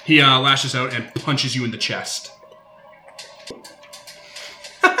 He lashes out and punches you in the chest.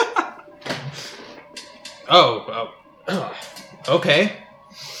 Okay.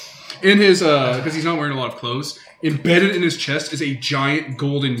 In his, because he's not wearing a lot of clothes, embedded in his chest is a giant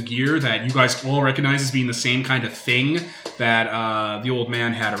golden gear that you guys all recognize as being the same kind of thing that the old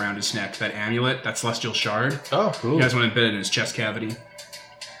man had around his neck, that amulet, that celestial shard. Oh, Cool. He has one embedded in his chest cavity.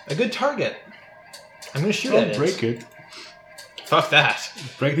 a good target. I'm gonna shoot at Don't it. break it. Fuck that.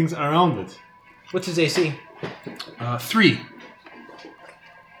 Break things around it. What's his AC? 3.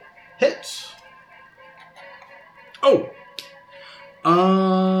 Hit. Oh!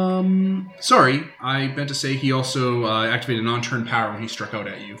 Sorry, I meant to say he also activated a non-turn power when he struck out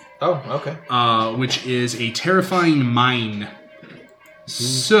at you. Oh, okay. Which is a terrifying mine.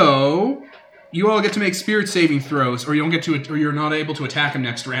 So, you all get to make spirit saving throws, or you don't get to, or you're not able to attack him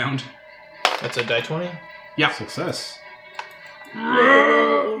next round. That's a die 20? Yeah. Success.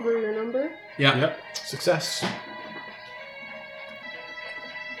 Roll over your number? Yeah. Yep. Success.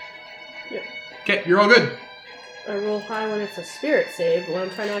 Okay, you're all good. I roll high when it's a spirit save, but when I'm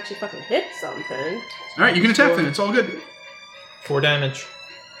trying to actually fucking hit something. Alright, you can attack then, it's all good. 4 damage.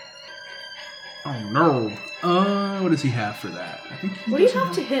 Oh no. What does he have for that? I think he What do you doesn't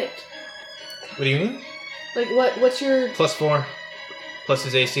have to hit? What do you mean? Like, what's your... +4. Plus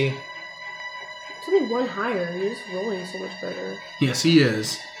his AC. It's only one higher, you're just rolling so much better. Yes, he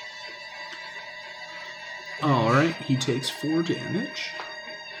is. Alright, he takes 4 damage.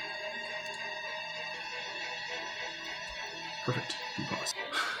 Perfect. You pause.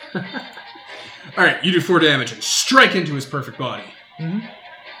 Alright, you do 4 damage and strike into his perfect body. Mm-hmm.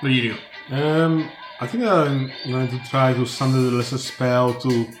 What do you do? I think I'm going to try to summon a spell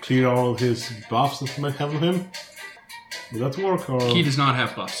to clear all his buffs that he might have on him. Will that work, or...? He does not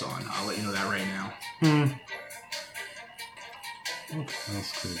have buffs on. I'll let you know that right now. What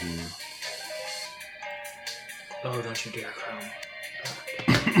else could I do? Oh, don't you dare, Chrome.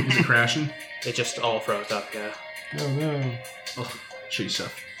 Is it crashing? It just all froze up, yeah. Oh no. Oh, shitty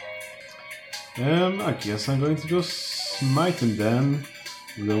stuff. I guess I'm going to just smite him then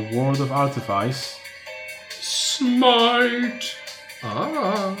with a Word of Artifice. Smite!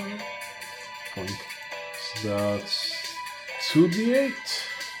 Ah. Point. So that's 2d8.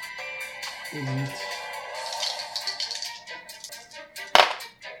 Is it?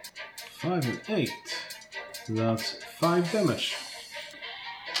 5 and 8. So that's 5 damage.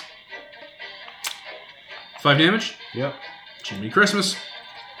 5 damage? Yep. Jimmy Christmas.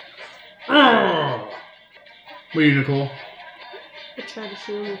 Oh. What do you do, Nicole? I tried to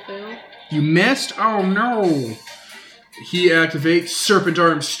shoot him and fail. You missed? Oh no! He activates Serpent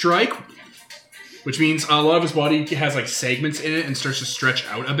Arm Strike, which means a lot of his body has like segments in it and starts to stretch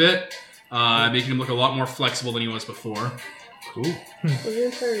out a bit, making him look a lot more flexible than he was before. Cool. Was the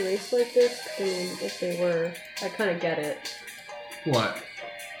entire race like this? I mean, if they were, I kind of get it. What?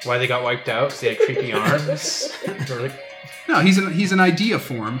 Why they got wiped out? Because they had creepy arms? Or like, No, he's an idea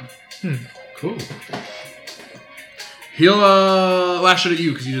form. Cool. He'll lash out at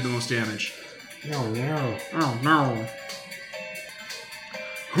you because you did the most damage. No, no. Oh no!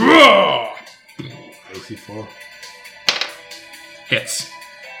 Hurrah! AC 4. Hits.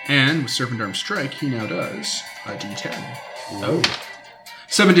 And with Serpent Arm Strike, he now does a D10. oh,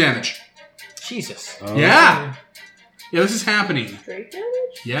 7 damage. Jesus. Oh. Yeah! Yeah, this is happening. Straight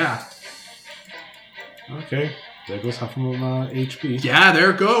damage? Yeah. Okay. There goes half of my HP. Yeah,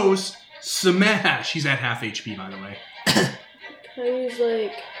 there it goes. Smash! He's at half HP, by the way. Can I use,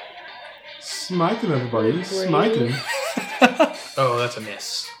 like... Smite him, everybody. Great. Smite him. Oh, that's a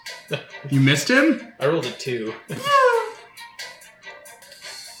miss. You missed him? I rolled a 2.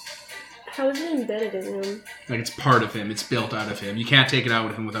 How is it embedded in him? Like, it's part of him. It's built out of him. You can't take it out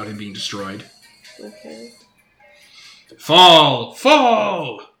of him without him being destroyed. Okay. Fall!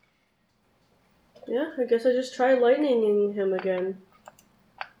 Fall! Yeah, I guess I just try lightninging him again.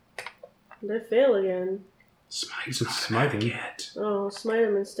 And I fail again. Smite's Should not smite gonna him. Oh, get. I'll smite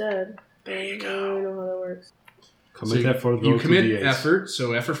him instead. There you I go. don't really know how that works. Commit So effort, you roll commit 2d8s. effort,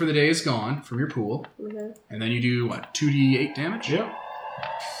 so effort for the day is gone from your pool. Okay. And then you do, what, 2d8 damage? Yep.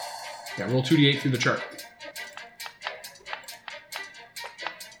 Yeah, roll 2d8 through the chart.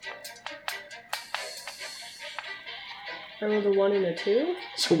 I rolled a 1 and a 2.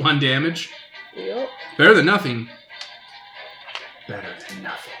 So 1 damage. Yup. Better than nothing. Better than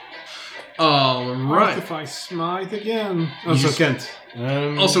nothing. Alright. If I smite again. Oh, You so just- Kent.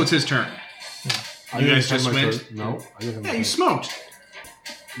 Also, it's his turn. I you didn't guys have just my went? turn. No, I didn't have my Yeah, you turn. smoked.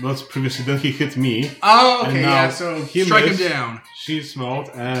 But previously, then he hit me. Oh, And okay, now yeah, so he strike missed. him down. She smoked,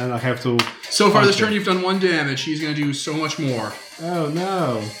 and I have to. So far this Punch turn him. you've done 1 damage. He's going to do so much more. Oh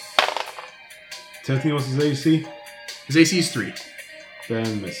no. 13 was his AC. His AC is 3.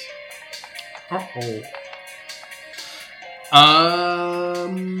 Then miss. Uh-oh.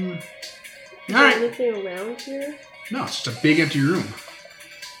 Is there Alright. anything around here? No, it's just a big empty room.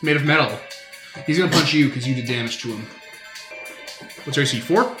 Made of metal. He's going to punch you because you did damage to him. What's your AC?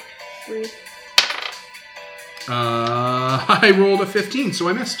 4? 3. I rolled a 15, so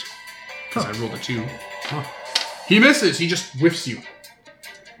I missed. Because I rolled a 2. Huh. He misses. He just whiffs you.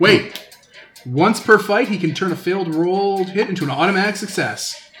 Wait. Once per fight, he can turn a failed rolled hit into an automatic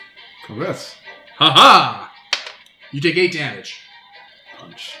success. Congrats. Haha! You take 8 damage.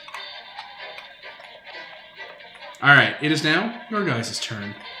 Punch. Alright, it is now your guys'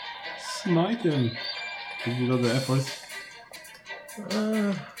 turn. Smite him. Did you know the effort?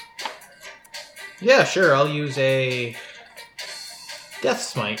 Yeah, sure. I'll use a Death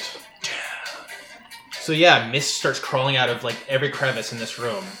Smite. So yeah, mist starts crawling out of like every crevice in this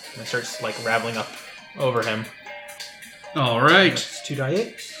room and starts like raveling up over him. Alright. It's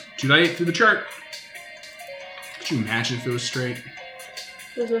 2d8. 2d8 through the chart. Could you imagine if it was straight?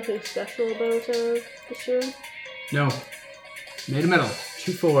 There's nothing special about this room. No. Made of metal.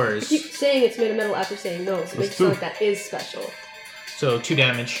 2 I 4s. keep saying it's made of metal after saying no, so it makes it sound two. like that is special. So 2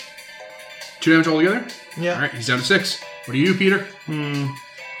 damage. 2 damage altogether? Yeah. Alright, he's down to 6. What do you do, Peter? I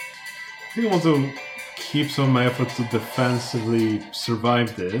think I want to keep some of my effort to defensively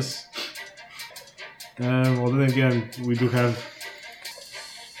survive this. Well, then again, we do have.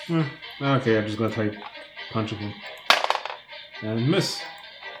 Okay, I'm just gonna try punching him. And miss.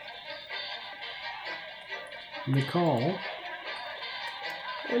 Nicole.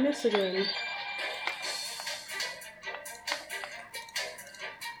 I miss again.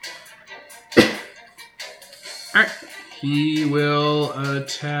 Alright. He will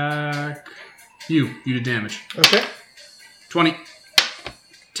attack you. You did damage. Okay. 20.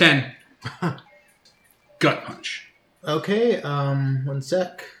 10. Gut punch. Okay, 1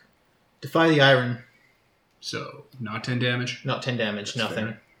 sec. Defy the Iron. So, not 10 damage. Not 10 damage, nothing.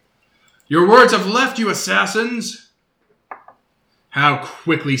 fair. Your words have left you, assassins! How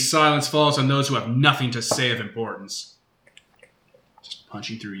quickly silence falls on those who have nothing to say of importance. Just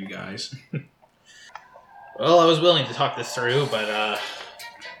punching through you guys. Well, I was willing to talk this through, but,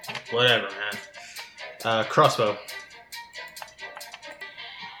 whatever, man. Crossbow.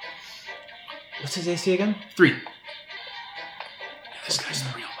 What's his AC again? 3. This guy's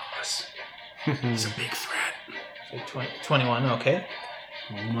the real boss. He's a big threat. So 21, okay.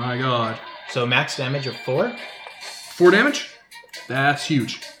 Oh my god. So max damage of 4. 4 damage? That's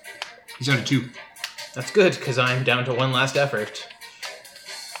huge. He's down to 2. That's good, because I'm down to 1 last effort.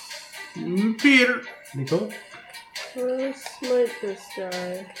 Peter. Nicole. Let's smite this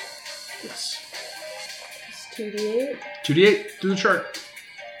guy. Yes. It's 2d8. 2d8. Do the chart.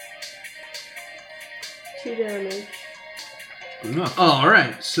 2 damage. Good enough.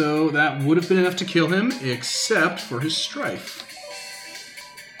 Alright, so that would have been enough to kill him, except for his strife.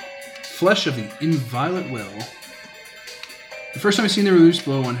 Flesh of the Inviolate Will. The first time I've seen they lose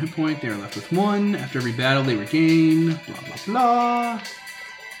below 1 hit point, they are left with 1. After every battle, they regain. Blah, blah, blah.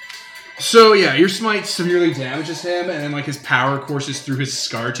 So, yeah, your smite severely damages him, and then, like, his power courses through his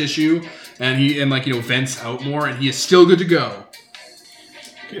scar tissue, and vents out more, and he is still good to go.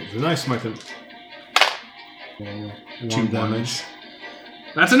 Okay, the nice method. 2 damage.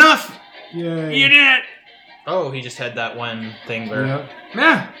 That's enough! Yay. You did it! Oh, he just had that one thing where... Yeah.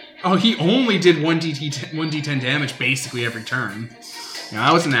 Yeah. Oh, he only did 1d10 damage basically every turn. Yeah,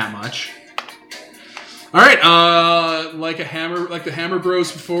 that wasn't that much. Alright, like the hammer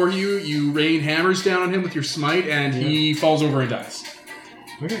bros before you, you rain hammers down on him with your smite, and he falls over and dies.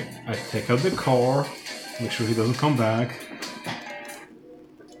 Okay. I take out the core, make sure he doesn't come back.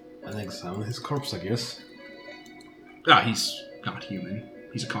 And examine his corpse, I guess. Ah, he's not human.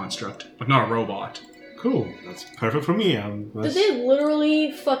 He's a construct, but not a robot. Cool. That's perfect for me. Did they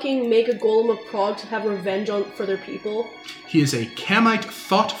literally fucking make a golem of Prague to have revenge for their people? He is a Kamite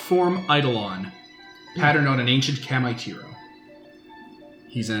thought form Eidolon, patterned on an ancient Kamite hero.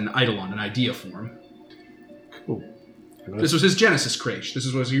 He's an Eidolon, an idea form. Cool. This was his Genesis crate. This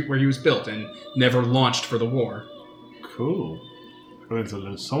is where he was built and never launched for the war. Cool. I'm going to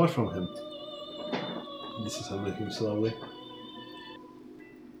learn so much from him. This is how I make him slowly.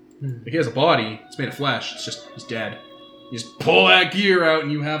 If he has a body, it's made of flesh. It's just, he's dead. You just pull that gear out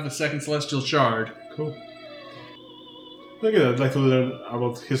and you have the second celestial shard. Cool. Again, I'd like to learn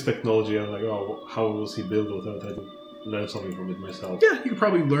about his technology and how was he built without I to learn something from it myself. Yeah, you could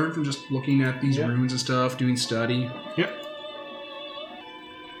probably learn from just looking at these Yeah. runes and stuff, doing study. Yep.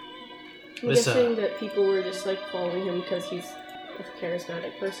 I'm This, guessing that people were just like following him because he's a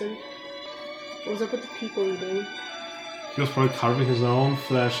charismatic person. What was up with the people eating? He was probably carving his own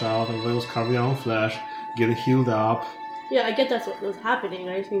flesh out, everybody was carving their own flesh, getting healed up. Yeah, I get that's what was happening.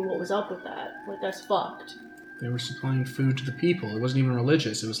 I just mean, what was up with that? Like, that's fucked. They were supplying food to the people. It wasn't even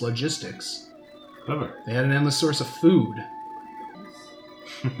religious, it was logistics. Clever. They had an endless source of food.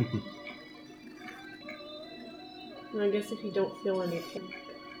 And I guess if you don't feel anything,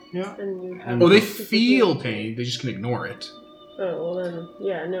 Yeah. then you And- Oh, they to feel pain, they just can ignore it. Oh, well then,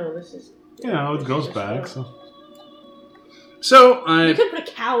 yeah, no, this is... Yeah, it this goes is back, just- so... So, You I could put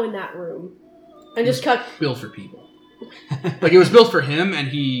a cow in that room. And just cut... built for people. Like, it was built for him, and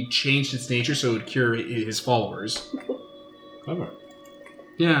he changed its nature so it would cure his followers. Clever.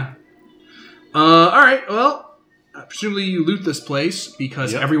 Yeah. Alright, well, presumably you loot this place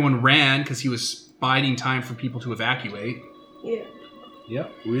because Yep. everyone ran because he was biding time for people to evacuate. Yeah. Yeah,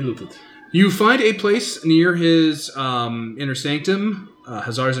 we looted. You find a place near his inner sanctum,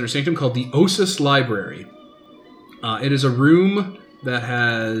 Hazar's inner sanctum, called the Osus Library. It is a room that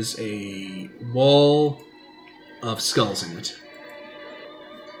has a wall of skulls in it.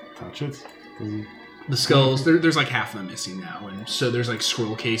 Touch it. Doesn't... The skulls, there's like half of them missing now, and so there's like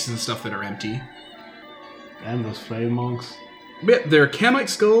scroll cases and stuff that are empty. And those flame monks. But they're Kamite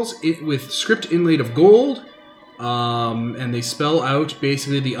skulls with script inlaid of gold, and they spell out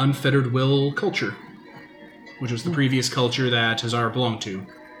basically the unfettered will culture, which was the previous culture that Hazar belonged to,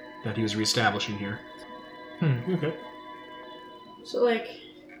 that he was reestablishing here. Okay. So, like,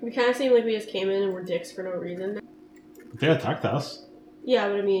 we kind of seem like we just came in and were dicks for no reason. They attacked us. Yeah,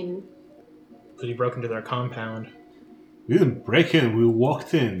 but I mean, Because you broke into their compound. We didn't break in. We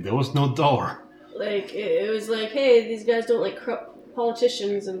walked in. There was no door. like, it was like, hey, these guys don't like corrupt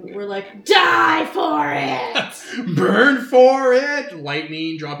politicians, and we're like, die for it! Burn for it!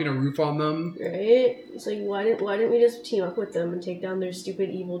 Lightning dropping a roof on them. Right? It's like, why didn't we just team up with them and take down their stupid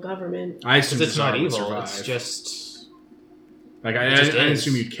evil government? I assume Because it's not Cesar would evil, survive. it's just... Like, It I just didn't is.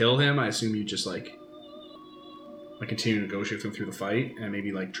 assume you'd kill him. I assume you'd just, like continue to negotiate with him through the fight and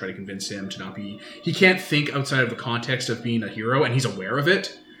maybe, like, try to convince him to not be... He can't think outside of the context of being a hero, and he's aware of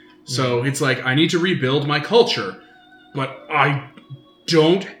it. So it's like, I need to rebuild my culture, but I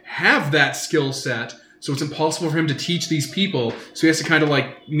don't have that skill set, so it's impossible for him to teach these people. So he has to kind of,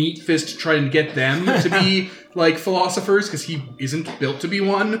 like, meat fist try and get them to be, like, philosophers, because he isn't built to be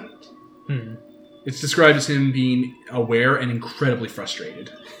one. It's described as him being aware and incredibly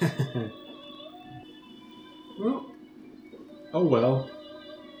frustrated. Well, oh well.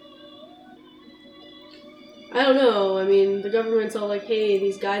 I don't know. I mean, the government's all like, hey,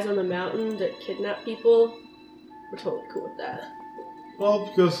 these guys on the mountain that kidnap people, we're totally cool with that. Well,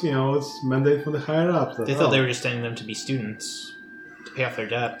 because, it's mandated from the higher ups. They thought they were just sending them to be students, to pay off their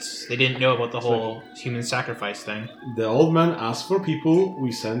debts. They didn't know about the whole human sacrifice thing. The old man asked for people,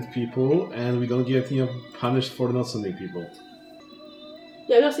 we send people, and we don't get, punished for not sending people.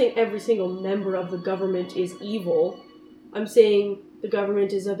 Yeah, I'm not saying every single member of the government is evil. I'm saying the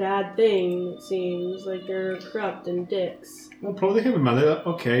government is a bad thing. It seems like they're corrupt and dicks. Well, probably have a mandate that,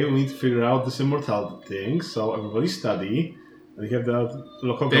 okay, we need to figure out this immortality thing, so everybody study, and you have the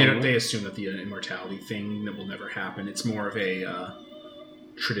local government. They assume that the immortality thing that will never happen. It's more of a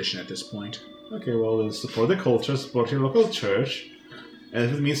tradition at this point. Okay, well, then support the culture, support your local church, and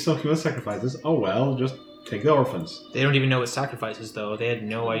if it means some human sacrifices, oh well, just take the orphans. They don't even know what sacrifices, though. They had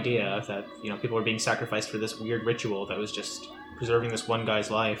no idea that, people were being sacrificed for this weird ritual that was just preserving this one guy's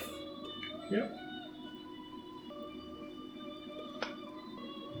life. Yep.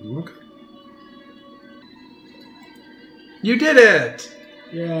 Okay. You did it!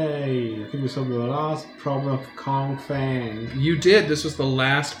 Yay! I think we solved the last problem of Kong Fang. You did. This was the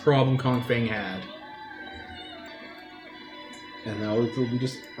last problem Kong Feng had. And now it will be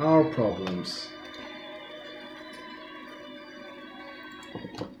just our problems.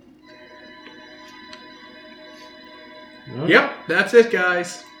 Okay. Yep, that's it,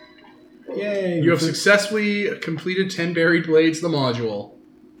 guys. Yay! You have successfully completed 10 Buried Blades, the module.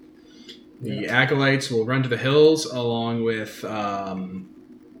 The Acolytes will run to the hills along with the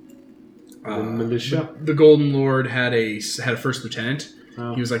militia. The Golden Lord had a first lieutenant.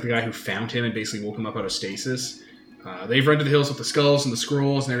 Oh. He was like the guy who found him and basically woke him up out of stasis. They've run to the hills with the skulls and the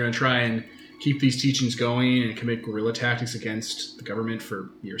scrolls, and they're going to try and keep these teachings going and commit guerrilla tactics against the government for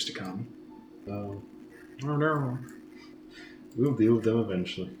years to come. Oh no. We'll deal with them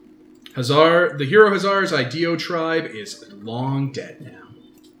eventually. The hero Hazar's Ideo tribe is long dead now.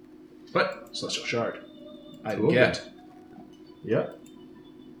 But Celestial Shard. I Cool. get. Yep.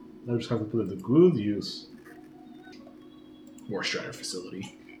 I just have to put it to good use. War Strider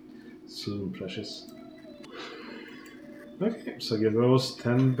facility. Soon, precious. Okay, so give those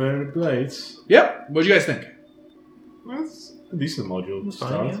 10 buried blades. Yep. What'd you guys think? That's a decent module to It's fine,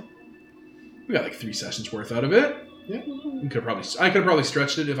 start. yeah. We got like 3 sessions worth out of it. Yeah. I could have probably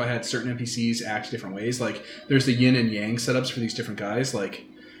stretched it if I had certain NPCs act different ways. Like, there's the yin and yang setups for these different guys. Like,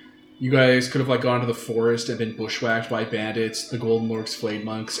 you guys could have like gone to the forest and been bushwhacked by bandits, the Golden Lord's flayed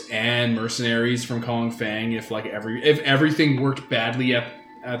monks, and mercenaries from Kong Fang. If everything worked badly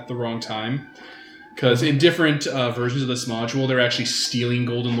at the wrong time, because in different versions of this module, they're actually stealing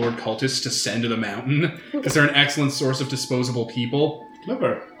Golden Lord cultists to send to the mountain because they're an excellent source of disposable people.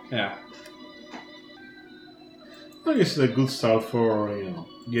 Clever. Yeah. I guess it's a good start for,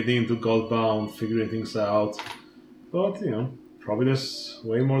 getting into Goldbound, figuring things out. But, probably there's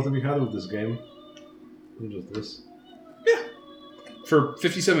way more to be had with this game than just this. For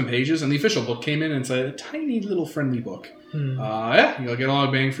 57 pages, and the official book came in and it's a tiny little friendly book. You'll get a lot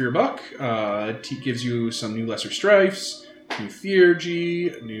of bang for your buck. It gives you some new Lesser Strifes, new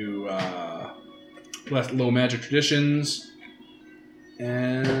Theurgy, new low magic traditions,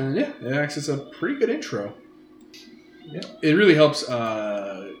 and it acts as a pretty good intro. Yeah. It really helps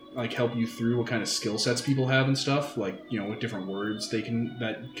help you through what kind of skill sets people have and stuff, like, what different words that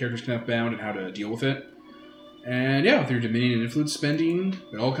characters can have bound and how to deal with it. And with your Dominion and Influence spending,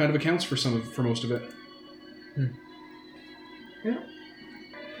 it all kind of accounts for most of it. Yeah.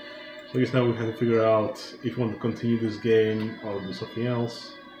 So I guess now we have to figure out if we want to continue this game or do something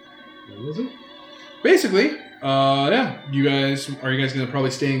else. What was it? Basically, are you guys going to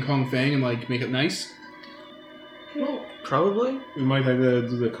probably stay in Kong Fang and make it nice? Well, Probably. We might either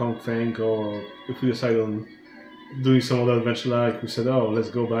do the Kong thing, or if we decide on doing some other adventure, like we said, oh, let's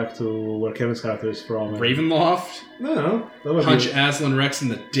go back to where Kevin's character is from. Ravenloft, No, that might punch be Aslan Rex in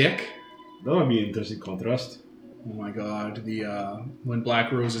the dick. that might be an interesting contrast. Oh my god, the when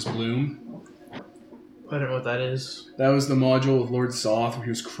Black Roses bloom. I don't know what that is. That was the module with Lord Soth where he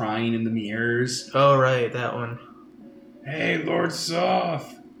was crying in the mirrors. Oh, right, that one. Hey, Lord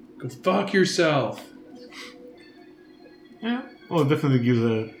Soth, go fuck yourself. Yeah. Well, it definitely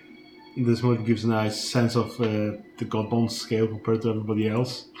gives this one gives a nice sense of the Godbond scale compared to everybody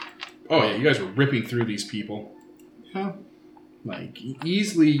else. Oh yeah, you guys were ripping through these people. Yeah. Like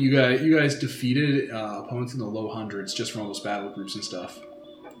easily, you guys defeated opponents in the low hundreds just from all those battle groups and stuff.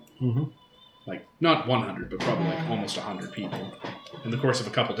 Mm-hmm. Like not 100, but probably like almost 100 people in the course of a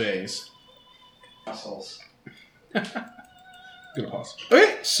couple days. Assholes. Gonna pause.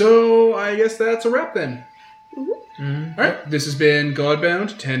 Okay, so I guess that's a wrap then. Mm-hmm. All right, this has been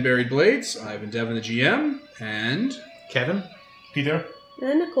Godbound 10 Buried Blades. I've been Devin, the GM, and Kevin? Peter?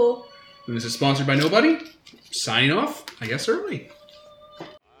 And Nicole. this is sponsored by Nobody. Signing off, I guess early. I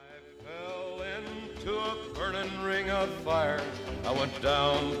fell into a burning ring of fire. I went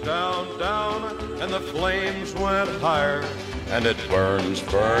down, down, down, and the flames went higher. And it burns,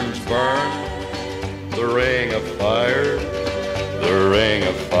 burns, burns. The ring of fire, the ring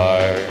of fire.